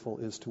fearful,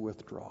 is to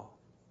withdraw.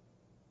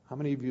 How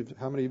many of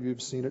you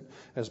have seen it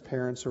as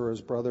parents or as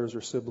brothers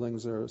or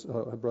siblings or as,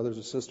 brothers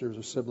or sisters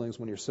or siblings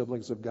when your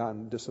siblings have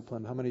gotten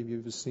disciplined? How many of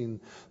you have seen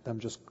them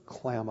just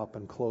clam up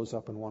and close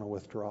up and want to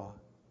withdraw?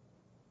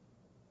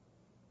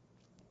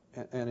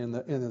 And in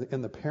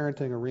the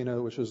parenting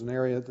arena, which is an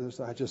area,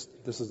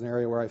 this is an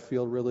area where I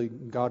feel really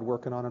God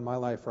working on in my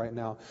life right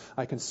now.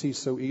 I can see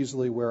so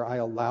easily where I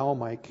allow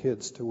my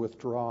kids to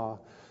withdraw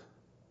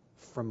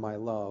from my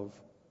love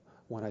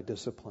when I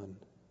discipline,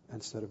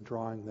 instead of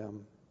drawing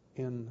them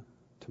into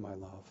my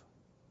love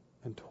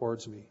and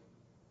towards me.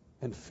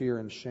 And fear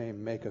and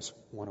shame make us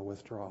want to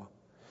withdraw.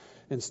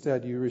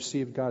 Instead, you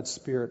received God's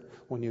Spirit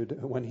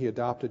when He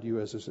adopted you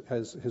as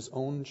His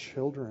own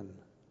children.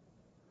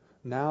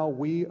 Now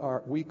we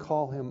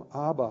call Him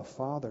Abba,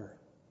 Father.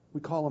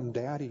 We call Him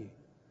Daddy.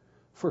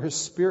 For His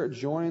Spirit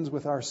joins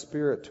with our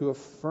spirit to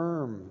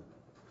affirm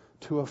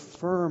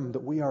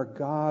that we are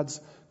God's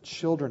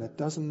children. It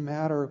doesn't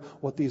matter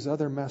what these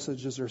other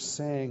messages are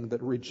saying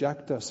that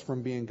reject us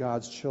from being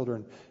God's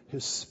children.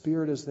 His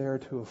Spirit is there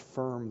to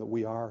affirm that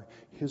we are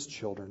His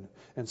children.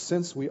 And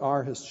since we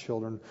are His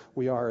children,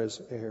 we are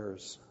His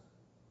heirs.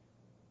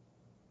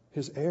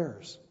 His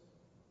heirs.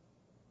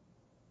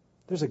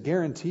 There's a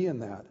guarantee in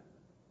that.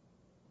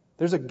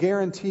 There's a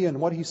guarantee in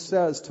what He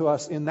says to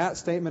us in that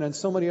statement and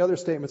so many other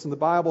statements in the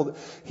Bible that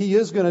He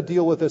is going to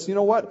deal with this. You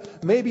know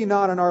what? Maybe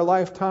not in our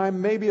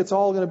lifetime. Maybe it's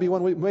all going to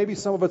be maybe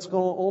some of it's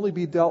going to only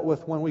be dealt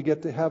with when we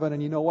get to heaven.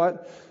 And you know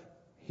what?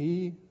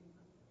 He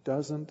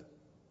doesn't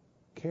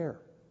care.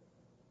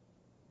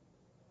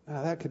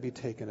 Now that could be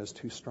taken as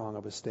too strong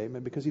of a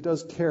statement because He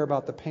does care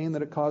about the pain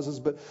that it causes,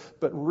 but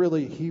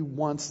really He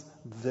wants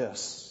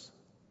this.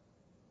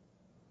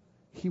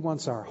 He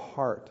wants our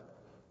heart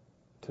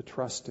to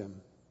trust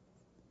Him.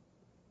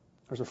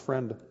 There's a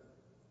friend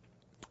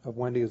of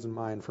Wendy's and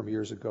mine from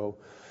years ago.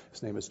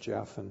 His name is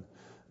Jeff, and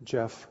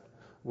Jeff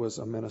was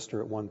a minister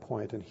at one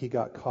point, and he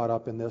got caught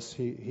up in this.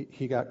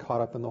 He got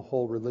caught up in the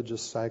whole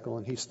religious cycle,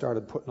 and he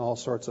started putting all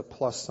sorts of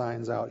plus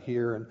signs out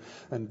here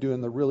and doing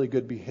the really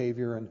good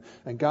behavior,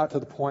 and got to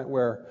the point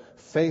where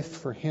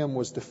faith for him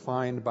was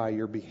defined by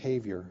your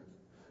behavior.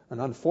 And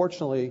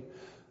unfortunately,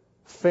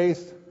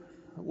 faith,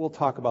 we'll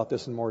talk about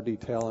this in more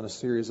detail in a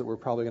series that we're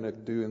probably going to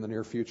do in the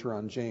near future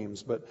on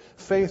James, but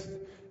faith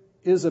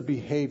is a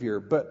behavior,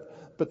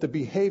 but the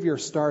behavior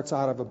starts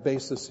out of a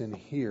basis in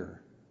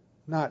here,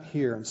 not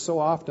here. And so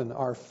often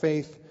our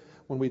faith,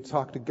 when we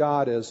talk to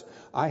God, is,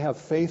 I have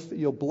faith that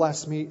You'll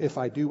bless me if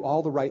I do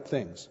all the right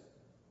things.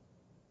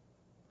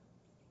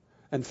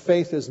 And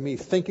faith is me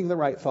thinking the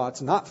right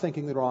thoughts, not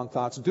thinking the wrong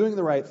thoughts, doing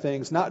the right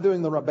things, not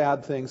doing the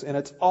bad things, and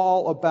it's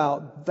all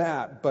about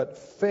that. But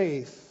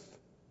faith,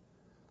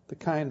 the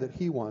kind that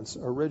He wants,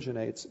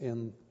 originates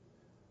in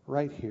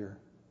right here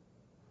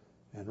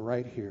and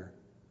right here.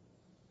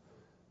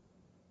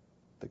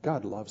 That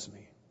God loves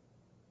me.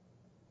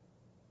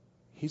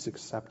 He's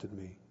accepted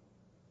me.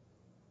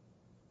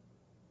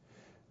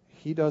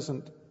 He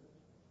doesn't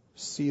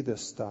see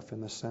this stuff in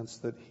the sense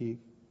that He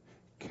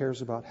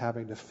cares about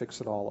having to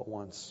fix it all at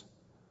once.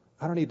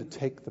 I don't need to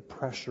take the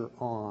pressure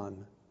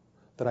on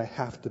that I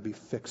have to be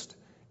fixed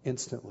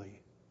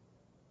instantly.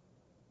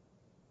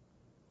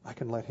 I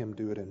can let Him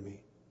do it in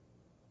me.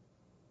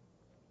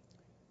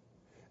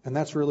 And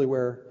that's really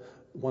where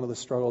one of the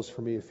struggles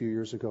for me a few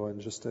years ago,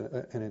 and just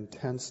an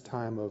intense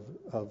time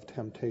of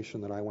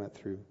temptation that I went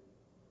through,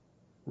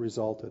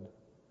 resulted.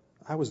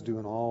 I was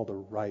doing all the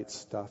right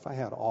stuff. I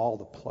had all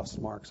the plus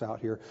marks out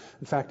here.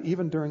 In fact,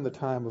 even during the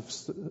time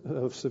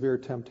of severe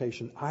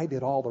temptation, I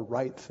did all the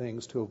right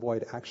things to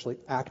avoid actually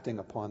acting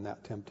upon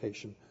that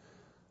temptation.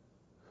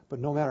 But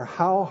no matter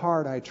how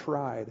hard I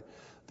tried,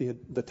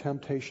 the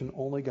temptation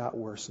only got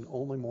worse and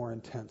only more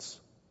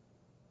intense.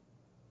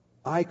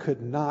 I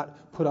could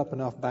not put up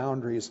enough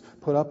boundaries,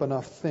 put up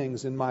enough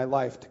things in my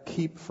life to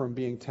keep from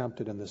being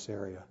tempted in this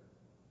area.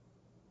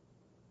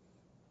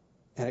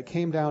 And it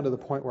came down to the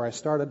point where I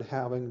started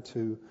having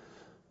to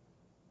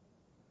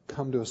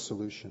come to a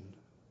solution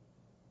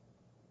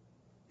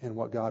in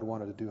what God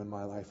wanted to do in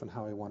my life and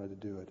how He wanted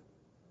to do it.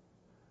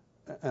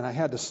 And I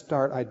had to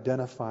start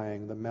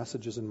identifying the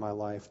messages in my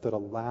life that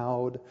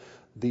allowed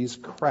these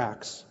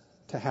cracks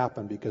to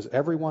happen, because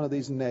every one of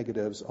these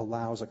negatives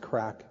allows a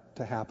crack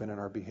to happen in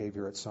our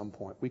behavior at some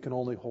point. We can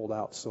only hold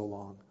out so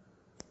long.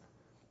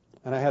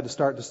 And I had to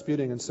start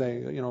disputing and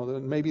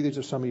saying, maybe these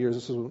are some of yours.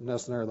 This isn't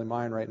necessarily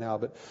mine right now,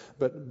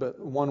 but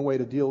one way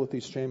to deal with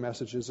these shame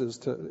messages is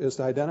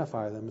to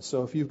identify them.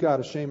 So if you've got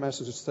a shame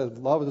message that says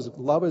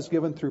love is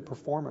given through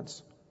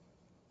performance,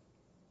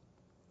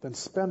 then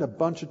spend a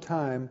bunch of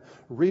time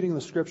reading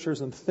the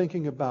Scriptures and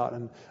thinking about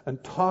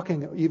and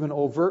talking even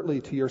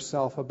overtly to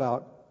yourself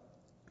about,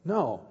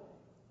 no,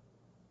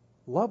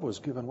 love was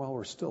given while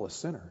we're still a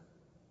sinner.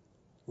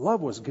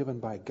 Love was given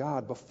by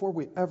God before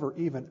we ever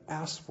even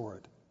asked for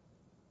it.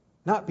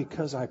 Not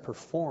because I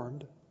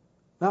performed.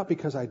 not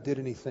because I did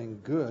anything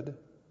good.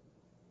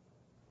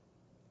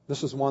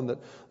 This is one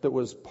that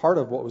was part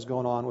of what was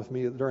going on with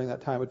me during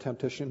that time of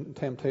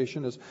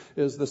temptation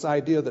is this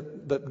idea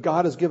that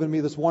God has given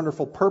me this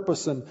wonderful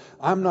purpose and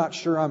I'm not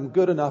sure I'm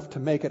good enough to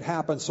make it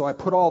happen. So I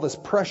put all this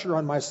pressure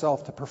on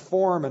myself to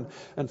perform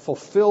and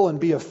fulfill and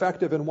be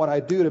effective in what I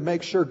do to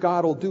make sure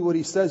God will do what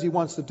He says He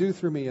wants to do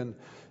through me. And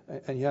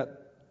yet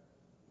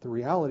the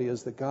reality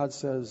is that God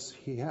says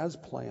He has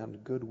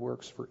planned good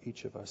works for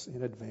each of us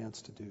in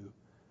advance to do.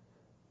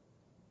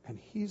 And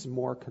He's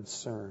more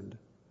concerned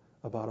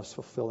about us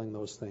fulfilling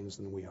those things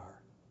than we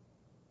are.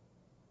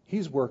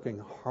 He's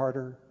working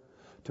harder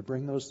to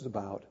bring those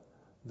about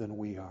than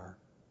we are.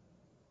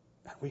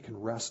 And we can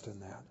rest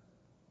in that.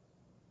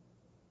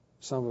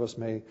 Some of us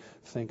may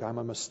think I'm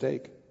a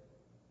mistake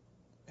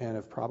and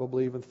have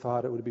probably even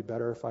thought it would be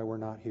better if I were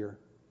not here.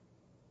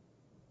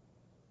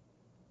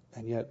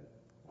 And yet,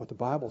 what the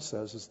Bible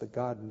says is that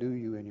God knew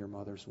you in your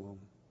mother's womb.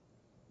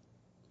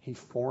 He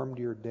formed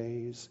your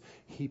days.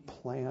 He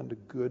planned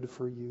good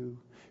for you.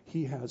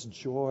 He has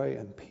joy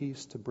and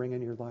peace to bring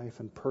in your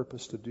life and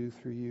purpose to do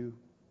through you.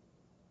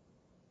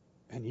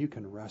 And you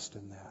can rest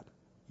in that.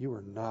 You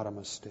are not a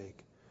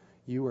mistake.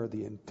 You are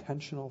the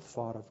intentional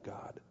thought of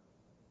God.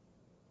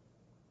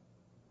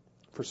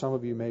 For some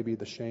of you, maybe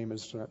the shame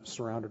is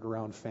surrounded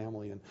around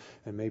family,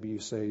 and maybe you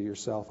say to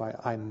yourself,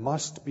 I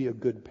must be a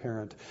good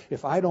parent.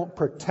 If I don't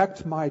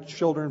protect my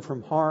children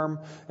from harm,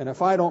 and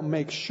if I don't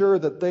make sure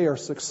that they are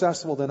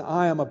successful, then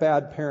I am a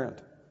bad parent.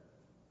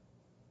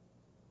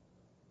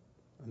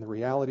 And the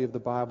reality of the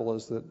Bible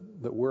is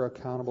that we're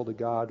accountable to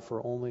God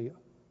for only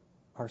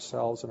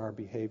ourselves and our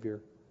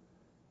behavior.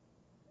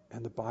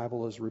 And the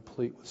Bible is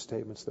replete with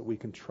statements that we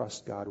can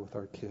trust God with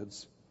our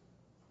kids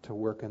to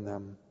work in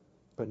them.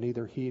 But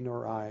neither He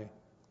nor I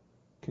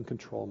can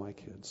control my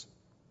kids.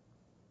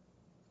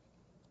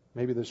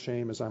 Maybe the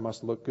shame is I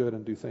must look good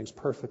and do things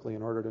perfectly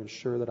in order to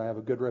ensure that I have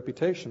a good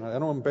reputation. I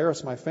don't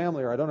embarrass my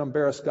family, or I don't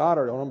embarrass God,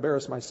 or I don't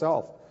embarrass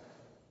myself.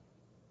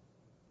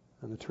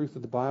 And the truth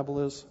of the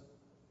Bible is,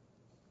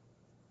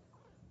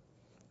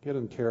 He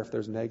doesn't care if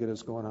there's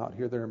negatives going out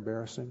here that are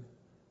embarrassing.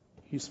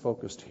 He's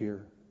focused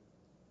here.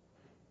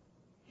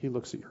 He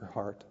looks at your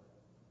heart.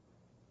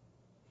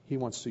 He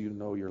wants you to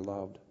know you're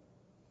loved.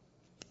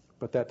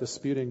 But that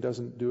disputing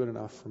doesn't do it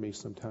enough for me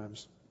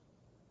sometimes.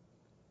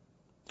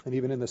 And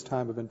even in this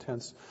time of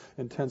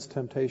intense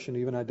temptation,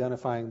 even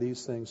identifying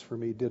these things for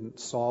me didn't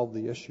solve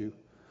the issue.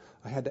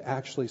 I had to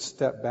actually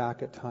step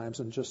back at times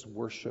and just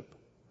worship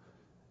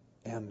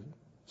and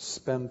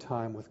spend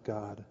time with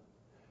God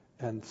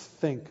and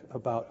think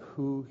about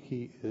who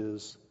He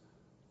is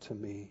to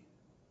me.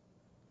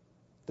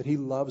 That He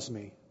loves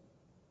me.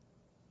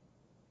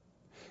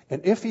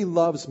 And if He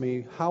loves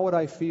me, how would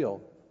I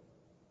feel?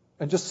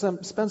 And just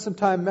spend some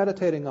time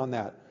meditating on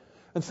that.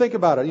 And think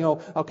about it.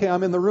 Okay,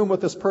 I'm in the room with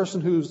this person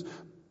who's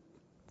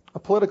a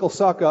political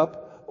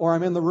suck-up, or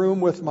I'm in the room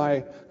with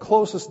my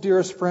closest,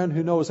 dearest friend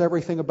who knows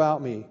everything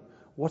about me.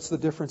 What's the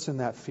difference in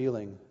that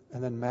feeling?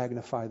 And then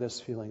magnify this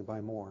feeling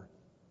by more.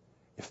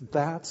 If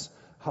that's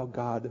how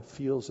God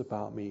feels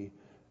about me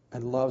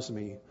and loves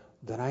me,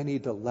 then I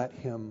need to let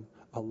Him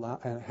allow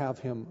and have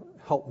Him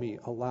help me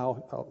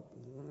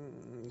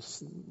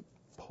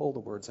pull the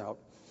words out.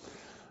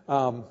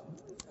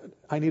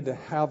 I need to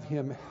have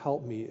Him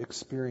help me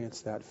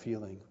experience that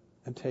feeling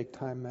and take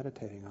time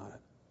meditating on it.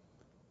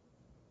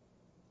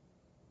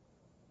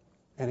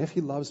 And if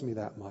He loves me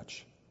that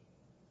much,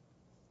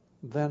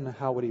 then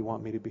how would He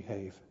want me to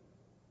behave?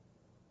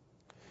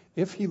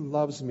 If He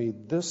loves me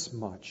this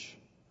much,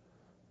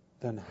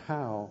 then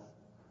how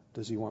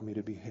does He want me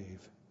to behave?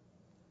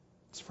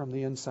 It's from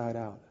the inside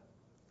out.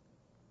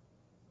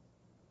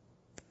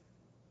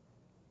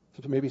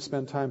 So to maybe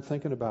spend time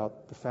thinking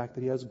about the fact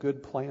that He has a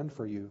good plan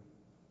for you.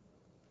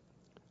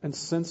 And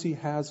since He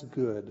has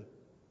good,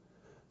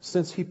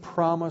 since He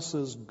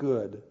promises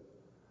good,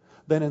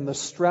 then in the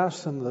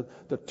stress and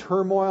the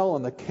turmoil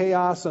and the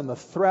chaos and the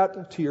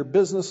threat to your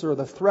business or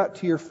the threat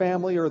to your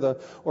family or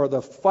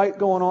the fight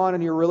going on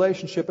in your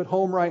relationship at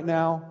home right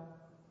now,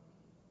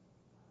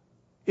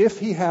 if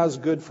He has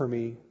good for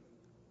me,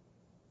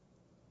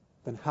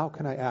 then how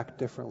can I act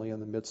differently in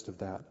the midst of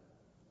that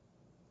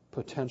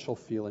potential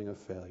feeling of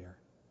failure?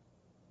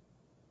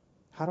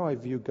 How do I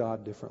view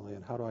God differently,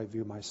 and how do I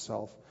view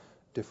myself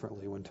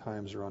differently when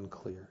times are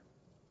unclear?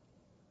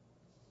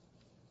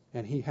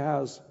 And He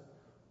has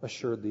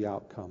assured the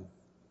outcome.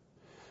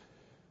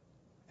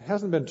 It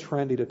hasn't been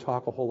trendy to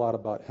talk a whole lot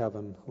about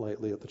heaven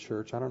lately at the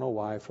church. I don't know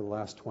why. For the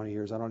last 20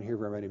 years, I don't hear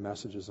very many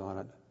messages on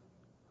it.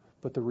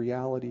 But the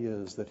reality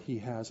is that He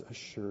has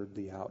assured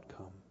the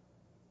outcome.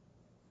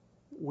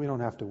 We don't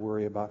have to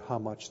worry about how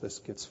much this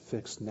gets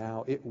fixed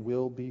now. It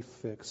will be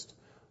fixed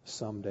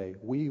someday.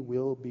 We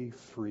will be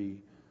free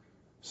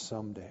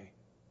someday.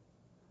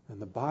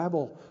 And the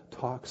Bible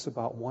talks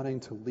about wanting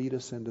to lead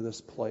us into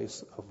this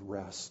place of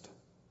rest,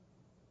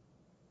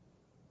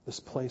 this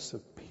place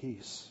of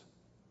peace.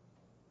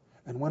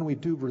 And when we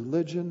do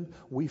religion,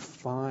 we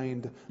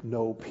find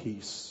no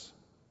peace.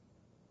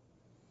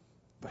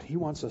 But He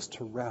wants us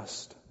to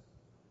rest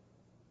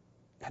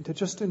and to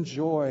just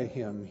enjoy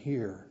Him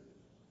here.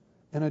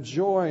 And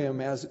enjoy Him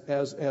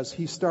as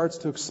He starts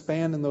to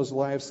expand in those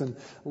lives and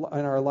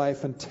in our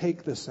life and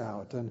take this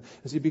out. And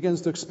as He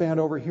begins to expand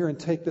over here and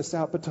take this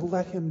out, but to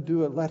let Him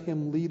do it, let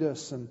Him lead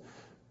us, and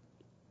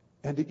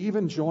to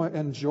even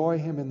enjoy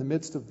Him in the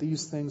midst of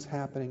these things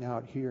happening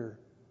out here.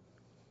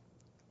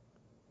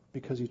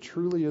 Because He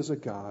truly is a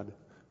God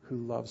who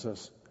loves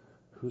us,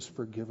 who's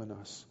forgiven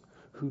us,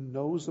 who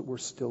knows that we're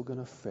still going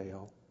to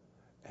fail,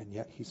 and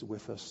yet He's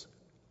with us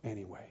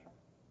anyway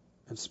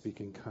and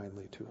speaking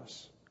kindly to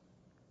us.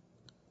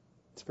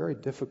 It's very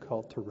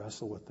difficult to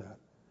wrestle with that.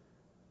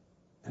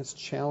 And it's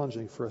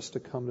challenging for us to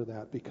come to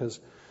that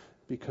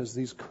because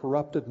these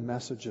corrupted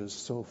messages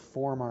so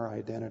form our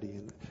identity.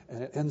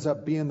 And it ends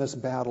up being this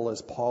battle,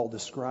 as Paul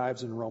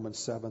describes in Romans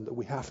 7, that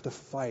we have to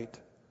fight.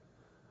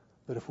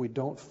 But if we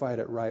don't fight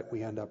it right,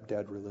 we end up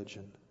dead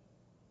religion.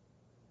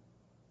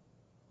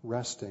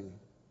 Resting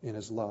in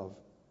His love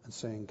and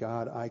saying,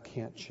 God, I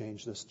can't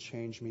change this.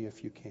 Change me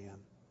if you can.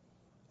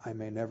 I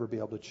may never be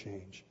able to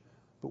change.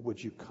 But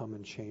would you come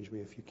and change me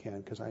if you can?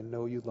 Because I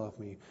know you love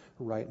me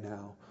right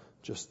now,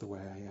 just the way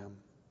I am.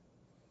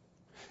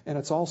 And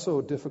it's also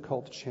a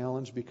difficult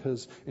challenge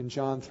because in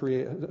John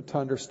 3, to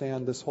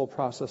understand this whole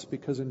process,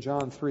 because in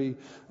John 3,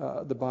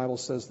 the Bible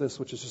says this,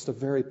 which is just a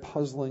very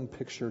puzzling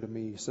picture to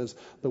me. It says,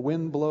 the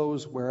wind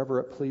blows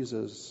wherever it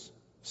pleases,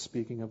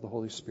 speaking of the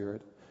Holy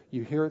Spirit.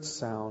 You hear its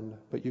sound,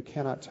 but you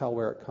cannot tell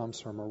where it comes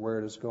from or where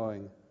it is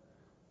going.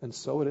 And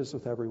so it is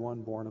with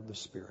everyone born of the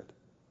Spirit.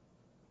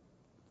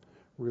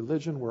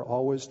 Religion, we're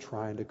always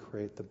trying to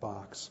create the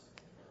box.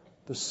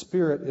 The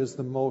Spirit is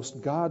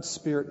God's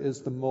Spirit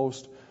is the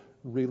most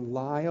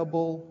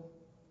reliable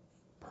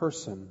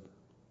person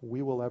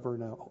we will ever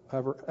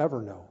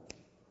know.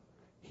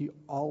 He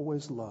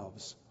always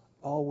loves,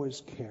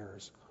 always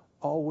cares,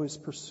 always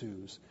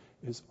pursues,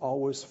 is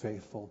always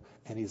faithful,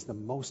 and He's the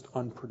most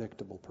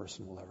unpredictable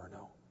person we'll ever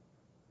know.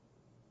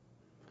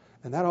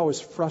 And that always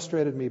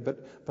frustrated me,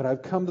 but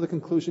I've come to the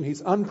conclusion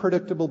He's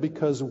unpredictable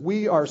because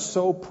we are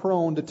so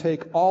prone to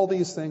take all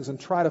these things and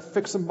try to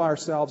fix them by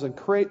ourselves and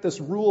create this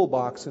rule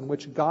box in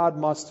which God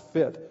must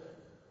fit.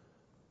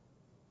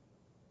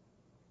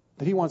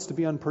 That He wants to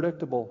be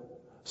unpredictable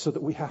so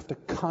that we have to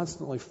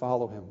constantly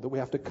follow Him, that we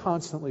have to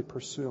constantly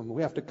pursue Him,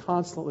 we have to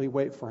constantly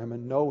wait for Him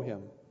and know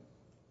Him.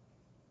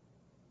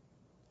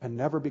 And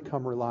never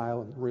become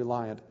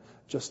reliant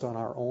just on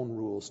our own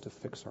rules to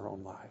fix our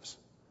own lives.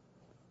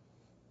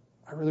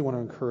 I really want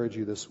to encourage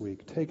you this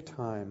week, take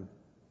time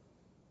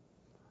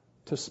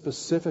to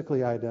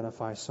specifically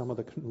identify some of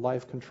the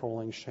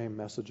life-controlling shame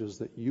messages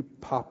that you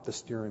pop the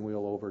steering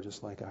wheel over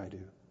just like I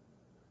do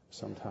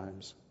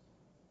sometimes.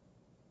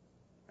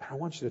 And I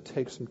want you to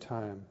take some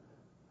time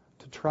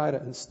to try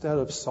to, instead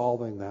of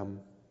solving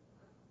them,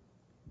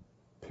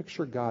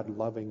 picture God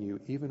loving you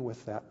even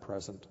with that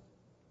present.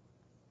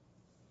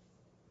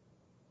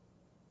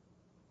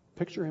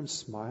 Picture Him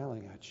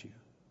smiling at you,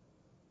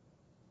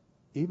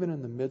 even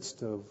in the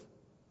midst of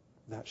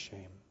that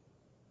shame,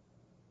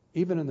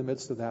 even in the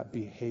midst of that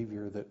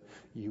behavior that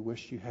you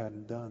wish you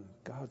hadn't done.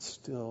 God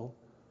still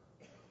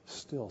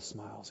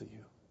smiles at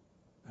you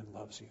and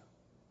loves you.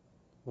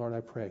 Lord,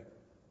 I pray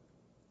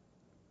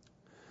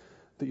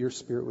that your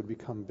Spirit would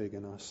become big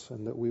in us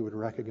and that we would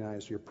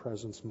recognize your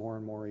presence more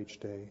and more each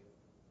day.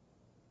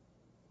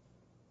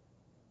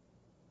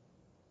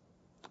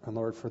 And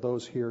Lord, for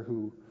those here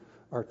who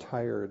are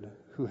tired,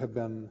 who have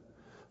been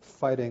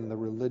fighting the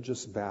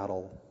religious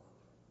battle,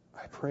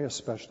 I pray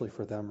especially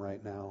for them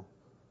right now,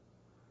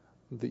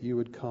 that you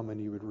would come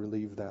and you would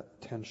relieve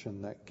that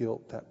tension, that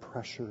guilt, that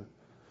pressure,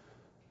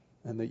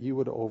 and that you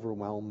would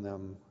overwhelm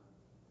them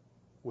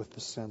with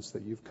the sense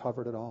that you've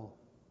covered it all.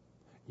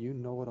 You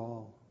know it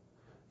all.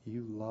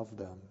 You love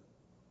them.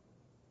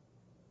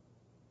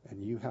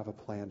 And you have a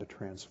plan to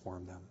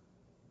transform them.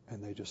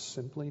 And they just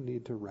simply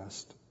need to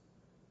rest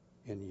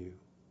in you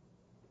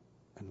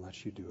and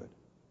let you do it.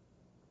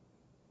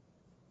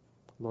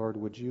 Lord,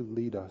 would you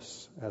lead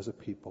us as a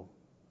people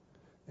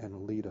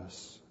and lead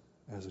us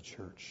as a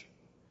church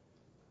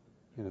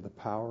into the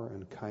power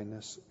and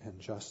kindness and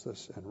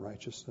justice and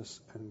righteousness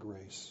and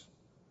grace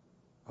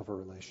of a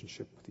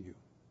relationship with you.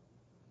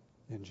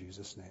 In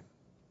Jesus' name,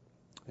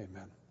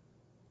 amen.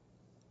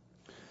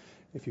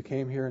 If you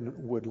came here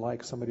and would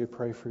like somebody to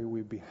pray for you,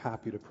 we'd be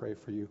happy to pray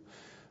for you.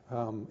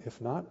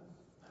 If not,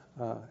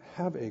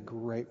 have a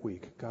great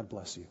week. God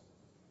bless you.